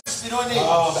 Él suspiró en ellos.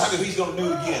 Oh, how many he's going to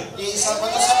do it again? Y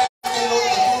 ¿cuántos saben que lo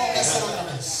tuvo que hacer otra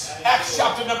vez? Acts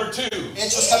chapter number 2.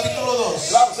 Hechos capítulo 2.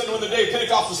 The Bible said when the day of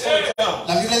Pentecost was fully come,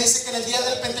 La Biblia dice que en el día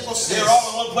del they Pentecostés were all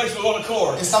in one place with one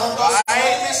accord. estaban todos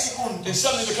firmes y juntos. And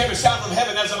suddenly there came a sound from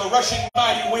heaven as of a rushing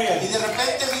mighty Y wind. de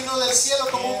repente vino del cielo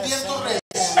como un viento recio.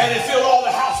 And it filled all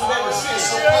the house with every city.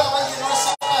 Soplaba y llenó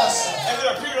esa casa. And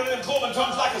there appeared unto them cloven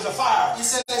tongues like as a fire. Y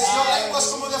se les dio lenguas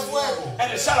como de fuego.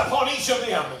 And it sat upon each of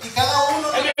them. Y cada uno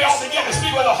And they all began to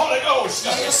speak with the Holy Ghost. de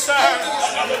ellos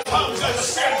And other tongues as the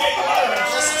Spirit gave them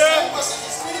utterance. esas lenguas en el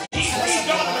Espíritu He breathed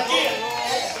on them again.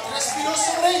 respiró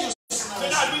sobre ellos.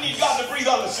 Tonight we need God to breathe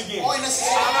on us again. Hoy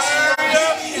necesitamos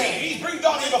que He's breathed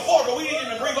on me before, but we need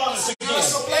Him to breathe on us again.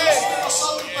 soplar sobre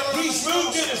nosotros, pero He's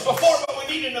moved in us before, but we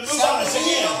need Him to move on us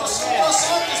again.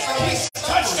 He's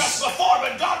touched us before,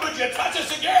 but God, would you touch us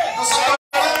again?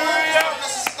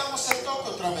 necesitamos el toque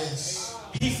otra vez.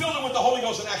 He filled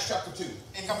Acts chapter 2.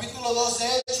 En capítulo 2 de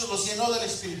Hechos los llenó del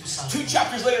Espíritu Santo. 2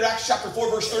 chapters later, Acts chapter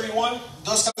 4, verse 31,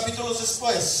 Dos capítulos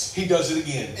después, he does it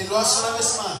again. Él lo hace una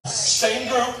vez más. Same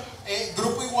group,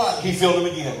 Grupo igual, he filled them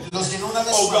again. los llenó una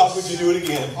vez Oh más. God, would you do it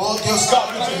again? Oh Dios, God,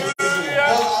 otra would you vez. do it again?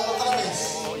 Oh, hazlo otra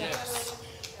vez.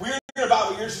 We were in a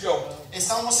Bible years ago.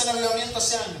 Estábamos en avivamiento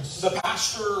hace años. The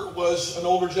pastor was an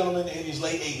older gentleman in his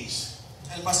late 80s.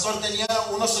 El pastor tenía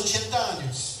unos 80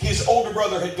 años. His older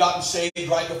brother had gotten saved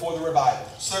right before the revival.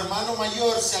 Su hermano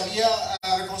mayor se había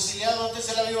reconciliado antes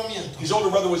del avivamiento. His older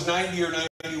brother was 90 or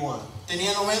 91.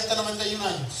 Tenía 90, 91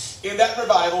 años. In that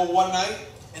revival, one night,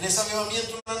 En ese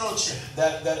avivamiento una noche,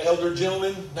 that elder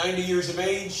gentleman, 90 years of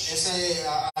age, ese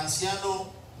anciano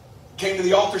came to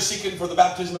the altar seeking for the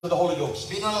baptism of the Holy Ghost.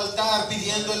 vino al altar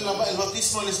pidiendo el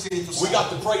bautismo del Espíritu We Santo. got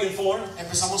to praying for him.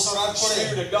 Empezamos a orar The por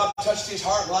Spirit él. of God touched his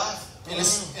heart and life.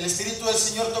 El Espíritu del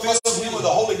Señor tocó Filled su him with vida. the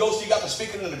Holy Ghost. He got to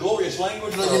speaking in a glorious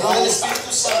language. Lo llenó del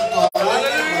Espíritu Santo.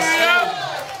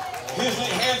 His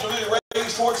hands were really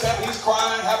raised towards heaven. He's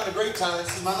crying, having a great time.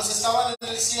 Sus manos estaban en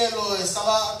el cielo,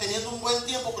 estaba teniendo un buen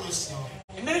tiempo con el Señor.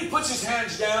 And then he puts his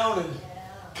hands down and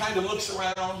kind of looks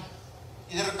around,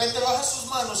 Y de repente baja sus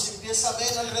manos y empieza a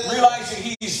ver alrededor.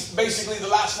 realizing he's basically the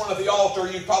last one at the altar.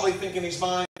 You probably think in his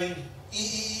mind,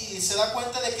 Y se da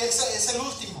cuenta de que es el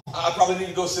último. I probably need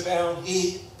to go sit down.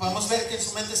 Y podemos ver que en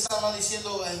su mente estaba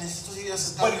diciendo, necesito ir a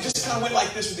But he sentarme. just kind of went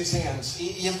like this with his hands.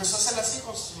 Y empezó a hacer así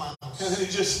con sus manos. And then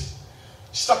he just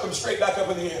stuck them straight back up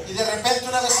in the air. Y de repente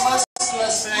una vez más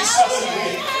las hizo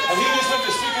así. And he just went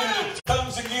to speaking in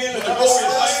tongues again in the glorious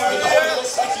language of the Holy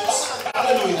Ghost.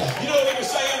 Aleluya. You know what he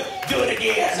was saying? Do it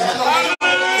again. ¿Sabes lo que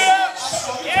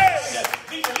dijo?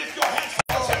 You need to lift your hands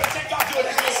towards heaven and say, God, do it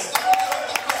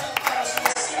again.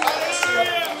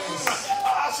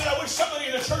 I said, I wish somebody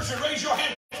in the church would raise your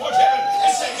hand towards heaven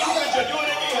and say, God, would you do it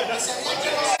again?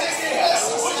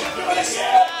 Would you do it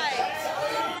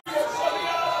again?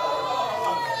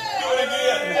 Do it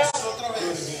again. Otra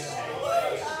vez.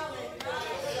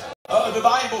 The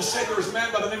Bible said there was a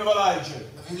man by the name of Elijah.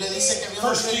 La Biblia dice que había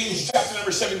un 1 Kings rey. chapter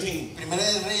number 17. Primera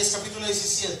de Reyes capítulo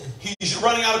 17. He's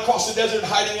running out across the desert,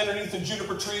 hiding underneath a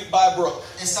juniper tree by a brook.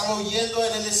 Estaba huyendo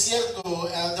en el desierto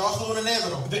debajo de un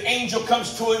enebro. The angel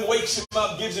comes to him, wakes him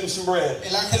up, gives him some bread.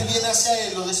 El ángel viene hacia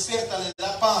él, lo despierta, le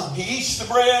da pan. He eats the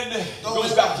bread,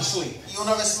 goes back to sleep. Y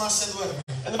una vez más se duerme.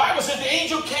 And the Bible said the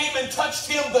angel came and touched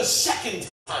him the second time.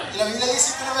 Y la Biblia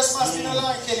dice que una vez más vino el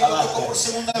ángel y lo tocó por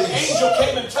segunda The vez. angel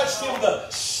came and touched him the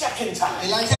second time.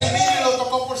 El ángel vino y lo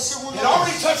tocó por He segunda had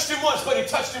already vez. touched him once, but he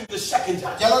touched him the second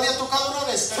time. Ya lo había tocado una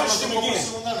vez, pero lo Touched him tocó por again.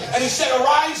 segunda vez. And he said,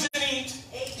 arise and eat.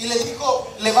 Y le dijo,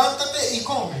 levántate y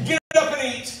come. Get up and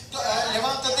eat.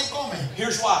 Levántate y come.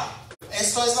 Here's why.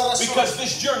 Esto es la razón. Because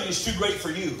this journey is too great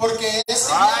for you. Porque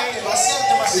este viaje va a ser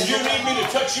demasiado. You need me to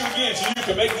touch you again so you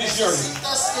can make this journey.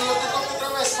 Necesitas que yo te toque otra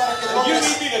vez para que You logres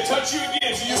need me to touch you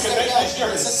again so you este can make this viaje.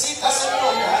 journey. Necesitas hacerlo.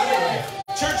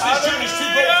 Church, this journey is too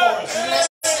great for us.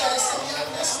 Iglesia, este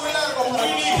viaje es muy largo para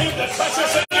We need nosotros. him to touch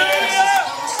us again.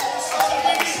 Necesitamos que nos toque.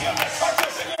 We need him to touch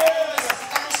us again.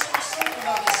 Necesitamos que nos toque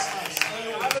una vez más.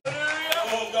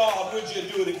 Oh God, would you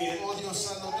do it again? Oh Dios,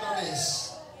 hazlo otra vez.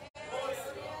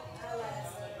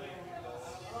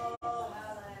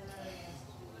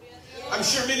 I'm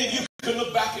sure many of you can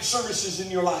look back at services in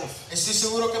your life Estoy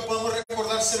seguro que podemos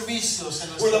recordar servicios en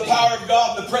where nuestra the vida. power of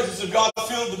God and the presence of God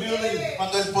filled the building.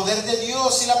 Cuando el poder de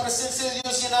Dios y la presencia de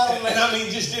Dios llenaron And I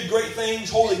mean, just did great things.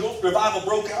 Holy Ghost revival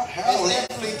broke out. el Hallelujah.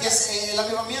 templo y que es el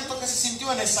avivamiento que se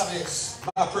sintió en esa vez.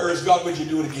 My prayer is, God, would you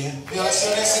do it again? Mi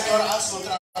oración es, Señor, hazlo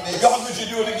otra vez. God, would you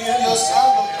do it again? Dios,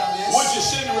 hazlo otra vez. Would you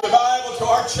send revival to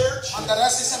our church?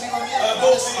 Mandarás ese avivamiento una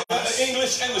Both vez the más.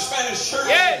 English and the Spanish church.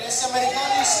 La iglesia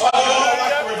americana y Oh, hispana.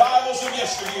 like the revivals of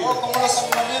yesteryear. Oh, como los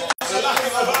avivamientos Like del the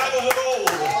pasado. revivals of old.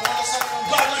 Como los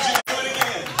God, would you avivamientos. do it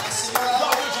again? El Señor, God,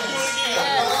 hazlo would you do otra it vez.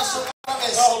 again? Lo harás otra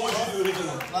vez. Oh, would you do it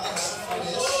again? Lo harás otra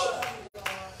vez.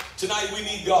 Tonight we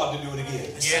need God to do it again.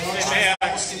 Yes, Nosotros amen.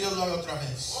 necesitamos que Dios lo haga otra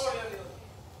vez.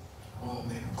 Oh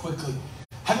man, quickly.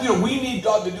 How do you know we need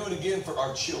God to do it again for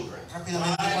our children?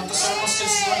 Rápidamente, ¿cuántos sabemos que el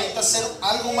Señor necesita hacer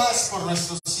algo más por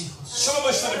nuestros hijos? Some of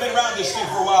us that have been around this thing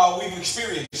for a while, we've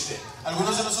experienced it.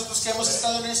 Algunos de nosotros que hemos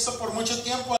estado en esto por mucho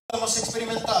tiempo hemos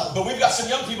experimentado. But we've got some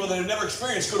young people that have never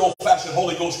experienced good old-fashioned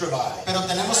Holy Ghost revival. Pero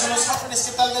tenemos unos jóvenes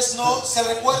que tal vez no se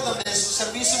recuerdan de sus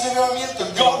servicios de avivamiento.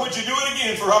 God, would you do it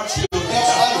again for our children? Dios,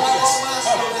 hazlo una vez más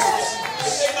por nuestros hijos.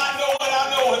 If they not know what I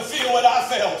know and feel what I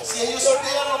felt, Si ellos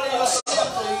supieran lo que yo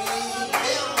siento y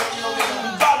vean lo que yo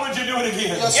veo. God, would you do it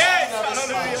again? Dios, hazlo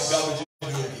una vez God, más. would you do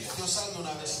it again? Dios, hazlo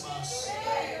una vez más.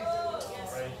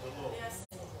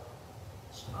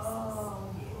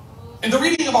 In the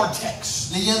reading of our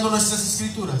text, Leyendo nuestras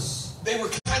escrituras, they were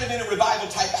kind kind of in a revival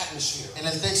type atmosphere. En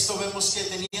el texto vemos que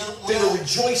tenían They were una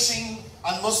rejoicing.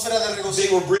 atmósfera de They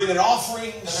regocijo, were bringing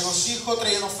offerings. traían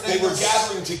They were ofrendas,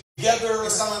 gathering together,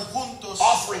 estaban juntos,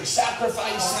 offering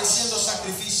ofreciendo sacrifices,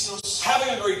 sacrificios, having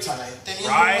a great time. teniendo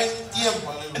un buen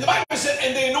tiempo. And the Aleluya. Bible said,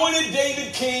 and they anointed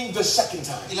David king the second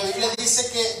time. Y la Biblia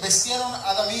dice que vestieron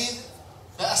a David,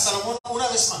 a Salomón una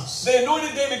vez más. They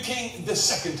anointed David king the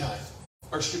second time.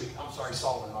 Or excuse me, I'm sorry,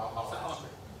 Solomon.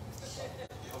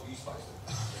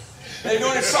 They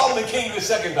anointed Solomon king the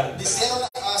second time. Vistieron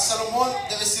a Salomón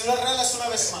de vestiduras reales una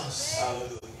vez más.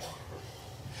 Hallelujah.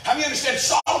 How many understand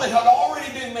Solomon had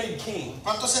already been made king?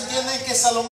 ¿Cuántos entienden que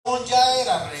Salomón ya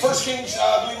era rey? First Kings,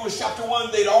 I believe it was chapter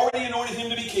 1, they'd already anointed him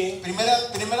to be king. Primera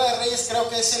de Reyes creo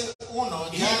que es el 1.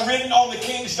 He had ridden on the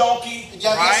king's donkey.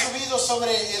 Ya había subido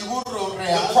sobre el burro The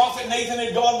real. prophet Nathan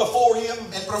had gone before him.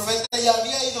 El profeta ya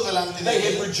había ido delante de They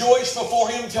had él. rejoiced before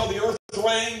him till the earth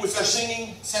rang with their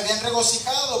singing. Se habían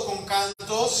regocijado con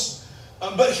cantos.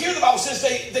 But here the Bible says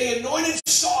they anointed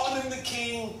Solomon the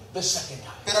king the second time.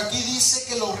 Pero aquí dice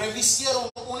que lo revistieron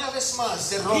una vez más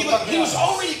de ropa He was real.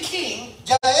 already king,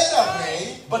 Ya era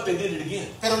rey, but they did it again.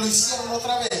 pero lo hicieron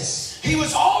otra vez. He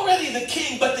was already the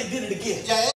king, but they did it again.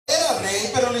 Ya era rey,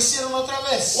 pero lo hicieron otra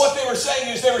vez. What they were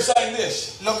saying is they were saying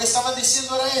this. Lo que estaban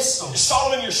diciendo era esto.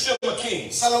 Solomon, you're still a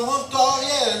king. Salomón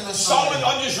todavía eres nuestro Solomon, rey.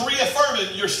 I'm just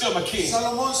reaffirming you're still a king.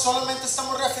 Salomón, solamente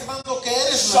estamos reafirmando que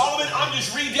eres nuestro Solomon, I'm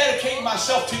just rededicating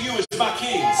myself to you as my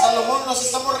king. Salomón, nos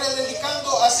estamos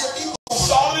rededicando hacia ti.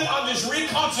 Solomon, I'm just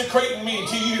reconsecrating me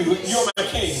to you. You're my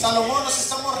king. Salomón, nos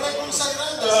estamos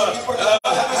reconsagrando hacia ti porque tú eres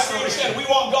How nuestro do you rey. understand? We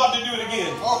want God to do it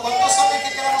again. Oh, ¿cuántos saben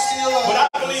que queremos que Dios lo But haga?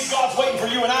 I believe God's waiting for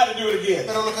you and I to do it again.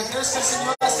 Pero lo que creo es que el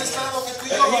Señor está esperando que tú y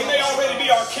yo lo He may hagamos. already be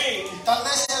our king, Tal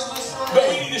vez es nuestro but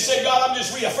we rey. need to say, God, I'm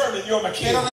just reaffirming you're my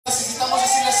king. Pero necesitamos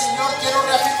decirle, Señor, quiero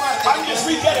reafirmarte. I'm just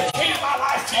rededicating my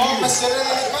life to Oh, me you. estoy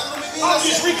rededicando mi vida I'm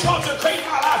hacia just ti. reconsecrating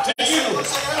my life to you.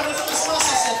 Consagrando una vez más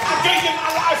hacia ti. I gave you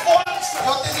my life once,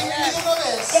 Yo te di mi vida una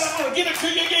vez. but I'm going to give it to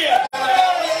you again. Pero te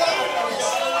la voy a dar otra vez.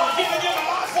 I'm giving you my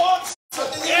life once, Yo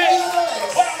te di mi vida una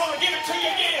vez. but I'm going to give it to you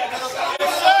again. Pero te la voy a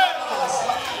dar otra vez.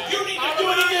 You need to do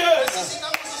it again.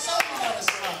 Necesitamos hacerlo una vez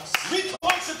más.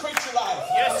 Reconsecrate your life.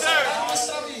 Yes, sir. Consagrar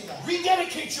nuestra vida.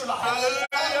 Rededicate your life.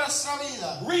 Consagrar nuestra vida.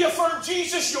 Reaffirm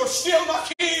Jesus, you're still my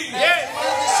king.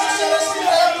 Para Jesús eres mi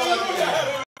rey. Hallelujah,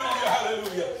 hallelujah,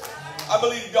 hallelujah. I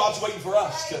believe God's waiting for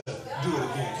us to do it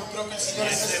again. Yo creo que el Señor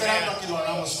está esperando a que lo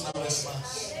hagamos una vez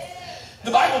más.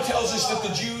 The Bible tells us that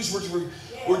the Jews were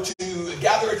to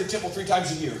gather at the temple 3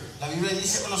 times a year. La Biblia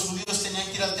dice que los judíos tenían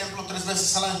que ir al templo 3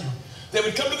 veces al año. They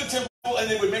would come to the temple and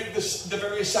they would make the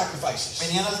various sacrifices.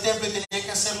 Venían al templo y tenían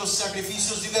que hacer los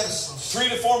sacrificios diversos. 3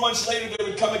 to 4 months later, they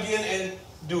would come again and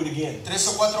do it again. 3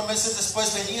 o 4 meses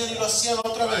después venían y lo hacían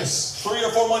otra vez. 3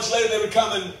 or 4 months later, they would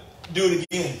come and do it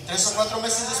again. 3 o 4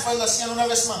 meses después lo hacían una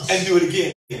vez más. And do it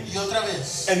again. Y otra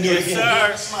vez. And do it again.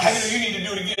 Yes, How many of you need to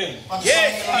do it again? ¿Cuántos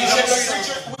Yes. saben que lo You said, hagamos?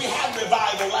 preacher, we had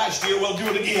revival last year. Well, do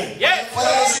it again. Yes. Puede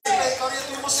decir, predicador, ya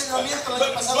tuvimos avivamiento el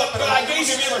año pasado, But pero I gave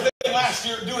him everything last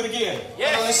year. Do it again.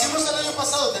 Lo hicimos el año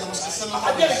pasado, tenemos que hacerlo I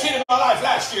otra vez. dedicated my life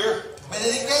last year. Me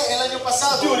dediqué el año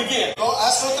pasado. Do it again. Lo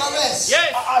hazlo otra vez.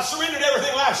 Yes. I surrendered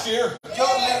everything last year. Yo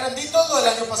le rendí todo el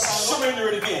año pasado.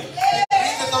 Surrender it again.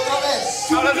 Ríndete otra vez.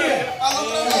 Do it again. Hazlo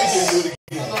otra Do it vez. again. Do it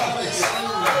again. Hazlo otra vez.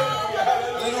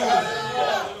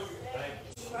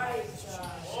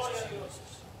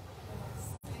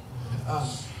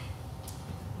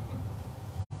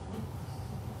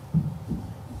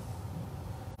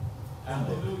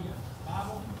 Aleluya.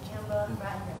 Aleluya.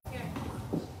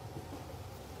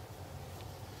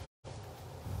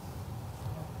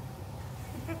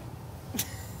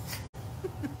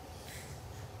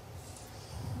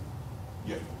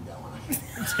 Yeah, we got one.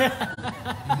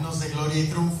 Himnos de gloria y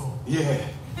triunfo. Yeah.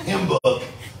 Hymn book.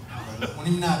 Un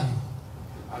himnario.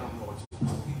 I don't know what to do.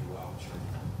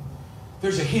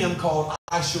 There's a hymn called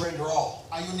I Surrender All.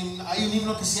 Hay un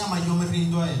himno que se llama Yo me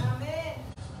rindo a él.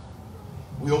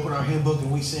 We open our hymn book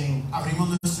and we sing, Abrimos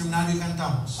nuestro himnario y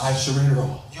cantamos. I surrender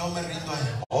all. Yo me rindo a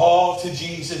él. All to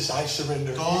Jesus, I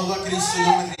surrender. Todo a Cristo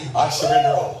yo me rindo. I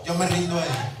surrender all. Yo me rindo a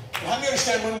él. How many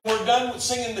understand when we're done with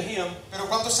singing the hymn, Pero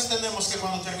 ¿cuántos entendemos que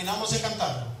cuando terminamos de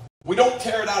cantar, we don't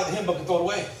tear it out of the hymn book and throw it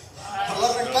away? no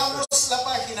la arrancamos la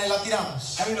página y la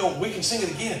tiramos? How do you know we can sing it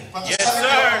again? ¿Cuántos Yes, saben que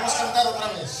sir. lo podemos cantar otra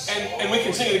vez? And we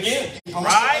can sing it again. Y podemos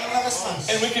Right. cantar una vez más.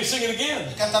 And we can sing it again.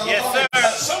 Y cantarlo Yes, otra sir.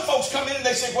 vez. Some folks come in and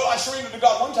they say, well, I surrendered to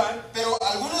God one time. Pero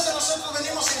algunos de nosotros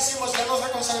venimos y decimos, ya nos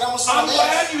reconsagramos una I'm vez.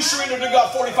 glad you surrendered to God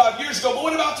 45 years ago, but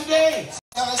what about today?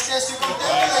 ¿Sabes qué? Estoy contento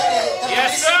de que te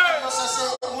Yes, sir. Dios hace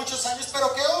muchos años,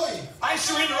 pero que hoy I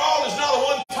surrender all is not a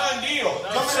one-time deal.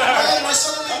 yo me rindo, no es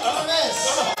solamente una vez.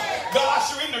 God, I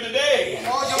surrender today.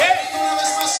 No, yo me rindo una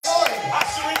vez más hoy. I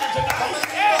surrender Yo me tonight.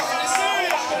 rindo en ese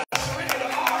día. I surrender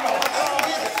tomorrow.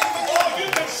 Oh, you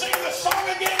can sing the song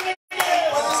again and again.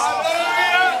 Puedes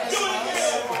cantar. Do it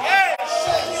again.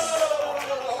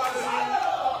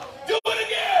 Do it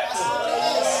again.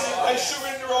 I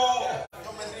surrender all.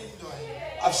 Yo me rindo ahí.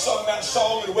 I've sung that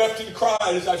song and wept and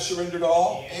cried as I've surrendered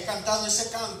all. He cantado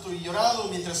ese canto y llorado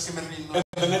mientras que me rindo. And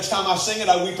the next time I sing it,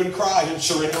 I weep and cry and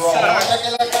surrender all. Ahora que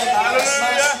la canto, una vez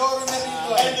más lloro y me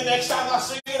rindo And the ahí. next time I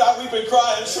sing it, I weep and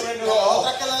cry and surrender La all.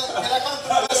 otra que la canto,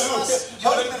 una vez más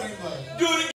lloro y me rindo ahí. Do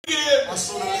it again.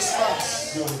 Hazlo una vez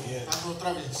más. Do it again. Hazlo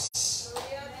otra vez.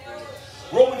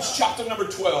 Romans chapter number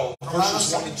 12, Romanos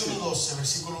verses 1 and capítulo 2. 12,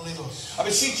 versículo 1 y 2. I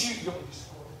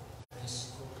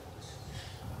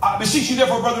beseech you,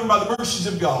 therefore, brethren, by the mercies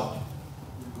of God.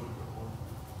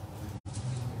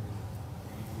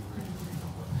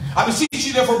 I beseech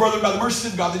you, therefore, brethren, by the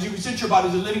mercies of God, that you present your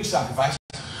bodies a living sacrifice,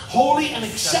 holy and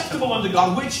acceptable unto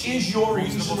God, which is your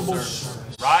reasonable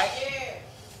service. Right?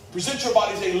 Present your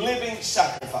bodies a living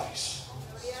sacrifice.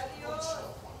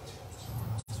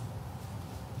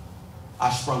 I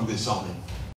sprung this on him.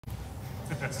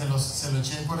 Se lo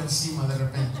eché por encima de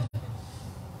repente.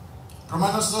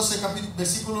 Romanos 12,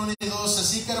 versículo 1 y 2.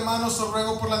 Así que, hermanos, os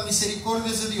ruego por las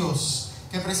misericordias de Dios,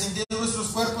 que presentéis vuestros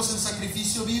cuerpos en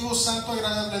sacrificio vivo, santo,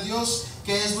 agradable a Dios,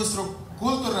 que es vuestro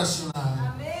culto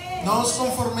racional. No os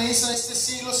conforméis a este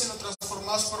siglo, sino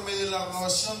transformaos por medio de la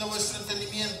renovación de vuestro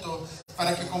entendimiento,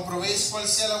 para que comprobéis cuál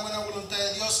sea la buena voluntad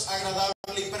de Dios, agradable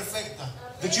y perfecta.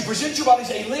 That you present your bodies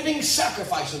a living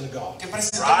sacrifice unto God. Que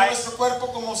presentemos nuestro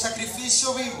cuerpo como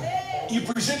sacrificio vivo. You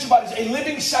present your bodies a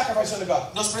living sacrifice unto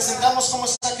God. Nos presentamos como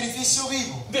sacrificio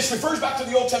vivo. This refers back to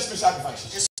the Old Testament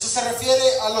sacrifices. Esto se refiere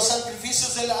a los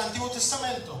sacrificios del Antiguo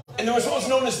Testamento. And there was what was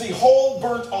known as the whole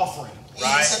burnt offering.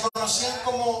 Y se conocían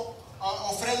como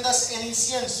ofrendas en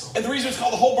incienso. And the reason it's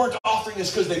called the whole burnt offering is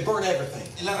because they burn everything.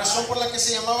 Y la razón por la que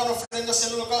se llamaban ofrendas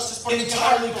en holocausto es porque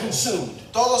Entirely consumed.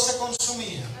 todo se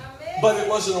consumía. But it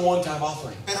wasn't a one-time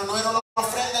offering. Pero no era una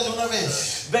ofrenda de una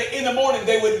vez. In the morning,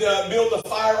 they would build a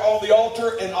fire on the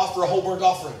altar and offer a whole burnt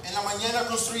offering. En la mañana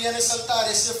construían ese altar,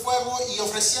 ese fuego y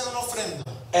ofrecían una ofrenda.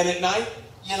 And at night,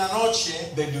 Y en la noche,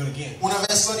 they'd do it again. una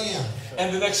vez lo harían.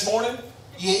 And the next morning,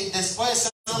 Y después,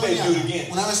 en la They do it mañana,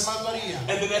 again. una vez más lo harían.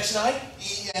 and the next night,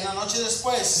 Y en la noche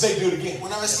después, they do it again.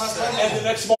 una vez más lo And the harían.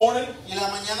 next morning, Y la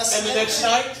mañana and the next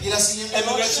night, siguiente, y la siguiente and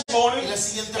the noche, next morning, y la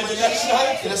siguiente and the mañana, next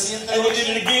night, y la siguiente and they noche,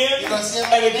 did it again, y lo hacían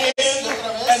and una again, vez, y otra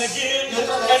vez, and again, y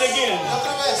otra vez, and again. y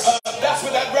otra vez. That's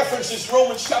what that references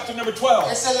Romans chapter number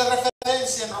 12. Esa es la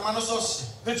referencia en Romanos 12.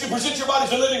 That you present your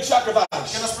bodies a living sacrifice.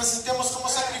 Que nos presentemos como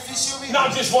sacrificio vivo.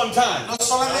 Not just one time, No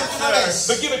solamente una vez,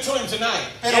 but give it to him tonight.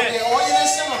 pero que hoy en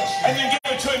esta noche, And then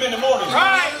give it to him in the morning. y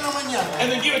mañana en la mañana,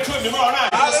 And then give it to him tomorrow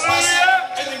night.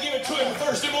 Hallelujah. And then give it to him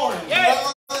Thursday morning. y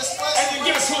luego después, And then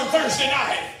give it to him Thursday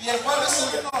night. y el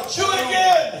jueves en la noche, Do it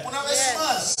again. una vez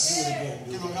más,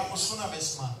 que lo hagamos una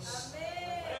vez más,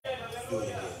 Do it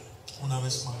again. una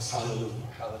vez más. Hallelujah.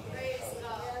 Hallelujah.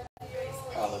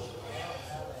 Hallelujah.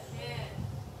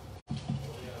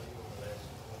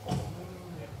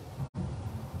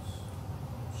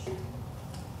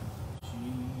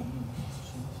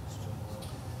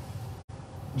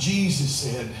 Jesus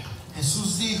said,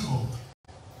 Jesús dijo,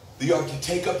 you are to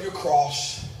take up your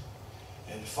cross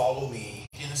and follow me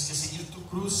tienes que seguir tu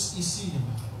cruz y sígueme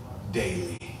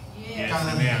daily.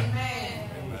 cada día,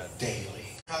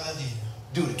 Daily. cada día.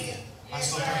 Do it again.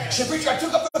 Hazlo otra vez. Say, preacher, I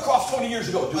took up the cross 20 years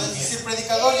ago. Do it Puedes again. decir,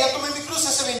 predicador, ya tomé mi cruz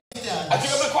hace 20 I años.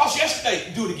 took up the cross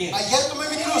yesterday. Do it again. Ayer tomé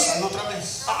mi cruz, hazlo otra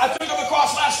vez. I took up the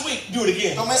cross last week. Do it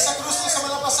again. Tomé esa cruz la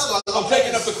semana pasada, hazlo I'm otra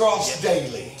taking up the vez. cross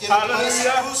daily. Quiero tomar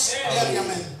esa Hallelujah. cruz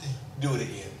diariamente. Do it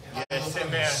again. Yes, Otra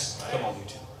amen. vez. Come on, you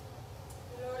two.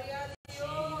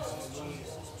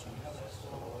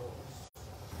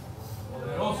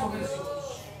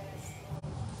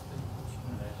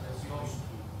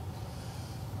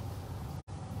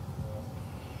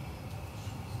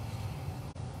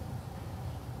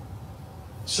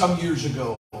 Some years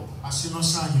ago, Hace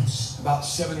unos años, about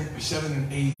 7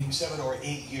 or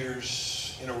 8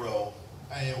 years in a row,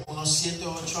 unos 7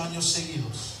 o 8 años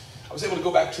seguidos, I was able to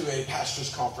go back to a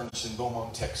pastor's conference in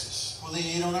Beaumont, Texas. pude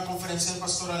ir a una conferencia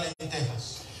pastoral en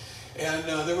Texas. And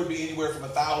there would be anywhere from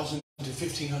 1,000 to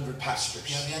 1,500 Y pastors.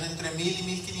 habían entre 1000 y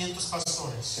 1500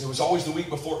 pastores. And it was always the week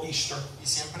before Easter. Y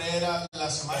siempre era la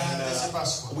semana And antes de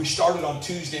Pascua. we started on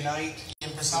Tuesday night. Y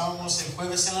empezábamos el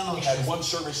jueves en la We noche. had one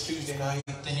service Tuesday night,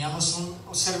 Teníamos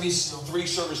un servicio, 3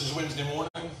 services Wednesday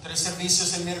morning, 3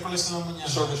 servicios el miércoles en la mañana,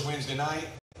 service Wednesday night,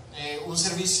 un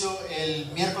servicio el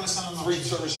miércoles en la 3 noche,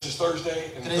 services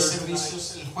Thursday, and 3 Thursday night,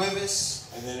 servicios el jueves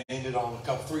and then it ended on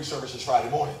 3 services Friday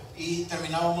morning. y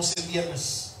terminábamos el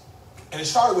viernes. And it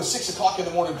started with 6 o'clock in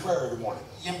the morning prayer every morning.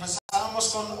 Y empezábamos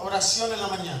con oración en la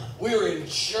mañana. We were in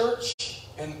church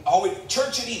and always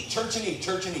church and eat, church and eat,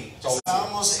 church and eat. It's all we did.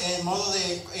 Estábamos en modo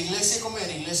de iglesia y comer,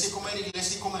 iglesia y comer,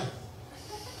 iglesia y comer.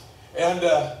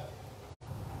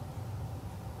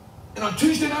 And on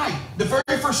Tuesday night, the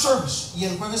very first service. Y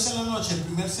el jueves en la noche, el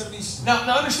primer servicio. Now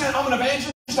understand, I'm an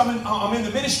evangelist. I'm in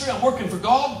the ministry. I'm working for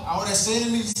God. Ahora estoy en el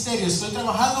ministerio, estoy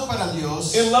trabajando para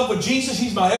Dios. In love with Jesus,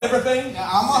 He's my everything.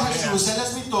 Amo a Jesús, Él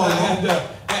es mi todo.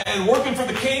 And working for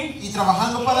the King. Y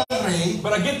trabajando para el Rey.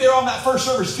 But I get there on that first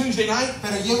service Tuesday night.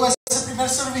 Pero llego a ese primer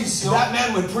servicio. That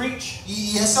man would preach.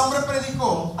 Y ese hombre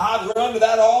predicó. I'd run to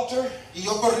that altar. Y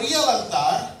yo corría al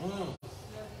altar.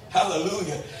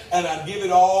 Hallelujah. And I'd give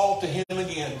it all to Him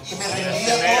again. Y me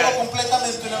rendía todo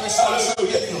completamente una vez más a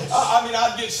Dios. I mean,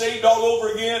 I'd get saved all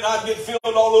over again. I'd get filled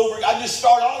all over again. I'd just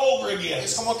start all over again.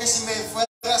 Es como que si me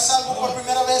fuera salvo por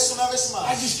primera vez una vez más.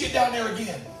 I'd just get down there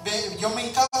again. Yo me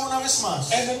hincaba una vez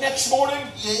más. And the next morning,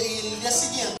 Y el día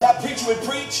siguiente, that preacher would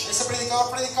preach. ese predicador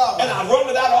predicaba. And I'd run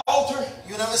to that altar.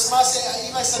 Y una vez más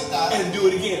iba a saltar. And do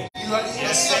it again. Y lo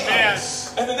hacía otra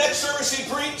vez. And the next service he'd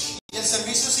preach. Y el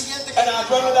servicio siguiente, And I'd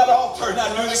run to that altar and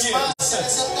I'd do it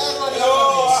again.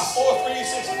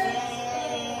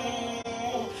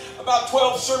 About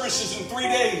 12 services in 3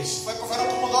 days. Fueron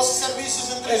como 12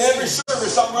 servicios en 3 And every días.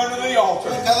 service I'm running to the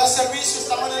altar. En cada servicio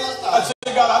estaba en el I altar.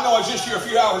 said, God, I know I was just here a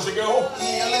few hours ago.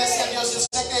 Y yo le decía a Dios, yo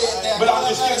sé que te But acabo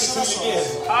I'm de just dar giving it to eso you again.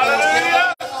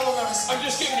 Hallelujah. I'm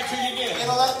just giving it to you again.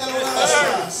 Quiero dártelo una vez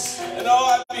más. And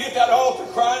I'd be at that altar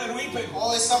crying and weeping.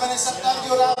 Oh, estaba en ese altar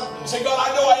llorando. Say, God,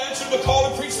 I know I answered the call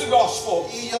to preach the gospel.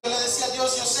 Y yo le decía a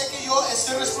Dios, yo sé que yo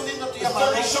estoy respondiendo a tu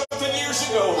llamado. 30-something years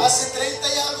ago. Hace 30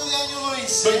 y algo de años lo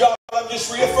hice. But God, I'm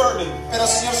just reaffirming. Pero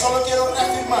Señor, solo quiero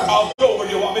reafirmar I'll go where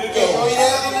you want me to que yo go. iré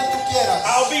a donde tú quieras.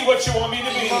 I'll be what you want me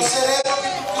to be. Yo seré lo que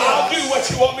tú I'll quieras. do what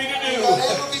you want me to do. Yo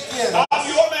haré lo que quieras. I'm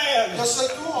your man. Yo soy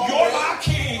tu hombre. You're my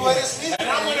king. Tú eres mi And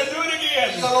I'm going to rey. do it again.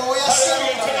 Y yo lo voy a hacer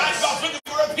Hallelujah. otra Tonight, vez. God's looking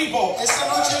for a people Esta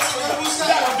noche el Señor busca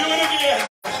that'll do it again.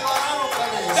 que lo hagan otra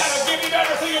vez. That'll give him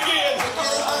everything again.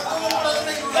 Quieren dar todo para el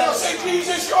reino de That'll Dios. say,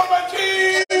 Jesus, you're my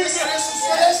king. Jesús,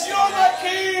 tú eres mi You're my rey.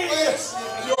 king. Tú eres mi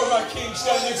rey. You're my king.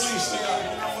 Stand in please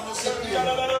tonight. No se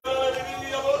pierda.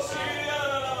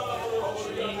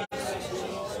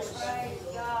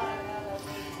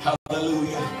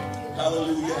 Hallelujah.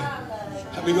 Hallelujah.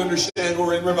 How many understand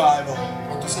we're in revival?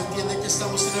 ¿Cuántos entienden que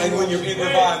estamos en el And when you're in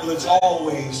revival, it's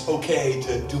always okay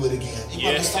to do it again. Y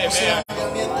cuando Yes, estamos en amen.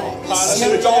 avivamiento, I said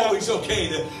siempre, it's always okay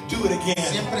to do it again.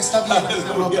 siempre está bien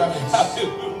hacerlo otra Hallelujah.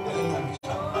 vez.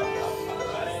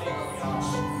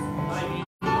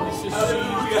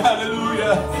 Hallelujah.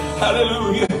 Hallelujah.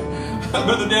 Hallelujah.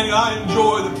 Brother Daniel, I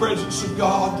enjoy the presence of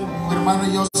God.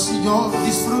 Hermano, yo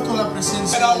disfruto la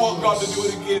presencia And I de want God to Dios. do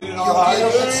it again in Yo our quiero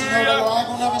que el lives. Señor lo haga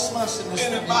una vez más en And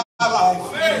nuestra in vida, my life.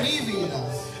 en mi vida,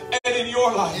 And in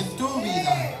your life. en tu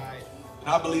vida. And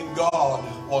I believe God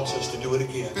wants us to do it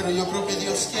again. Pero yo creo que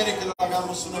Dios quiere que lo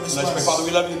hagamos una vez Let's pray. más. Father,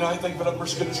 we love you tonight. Thank you for the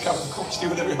mercy, goodness, cover, of course,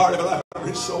 with every heart, every life,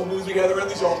 every soul moving together around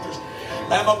these altars.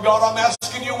 Lamb of God, I'm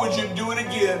asking you, would you do it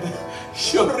again?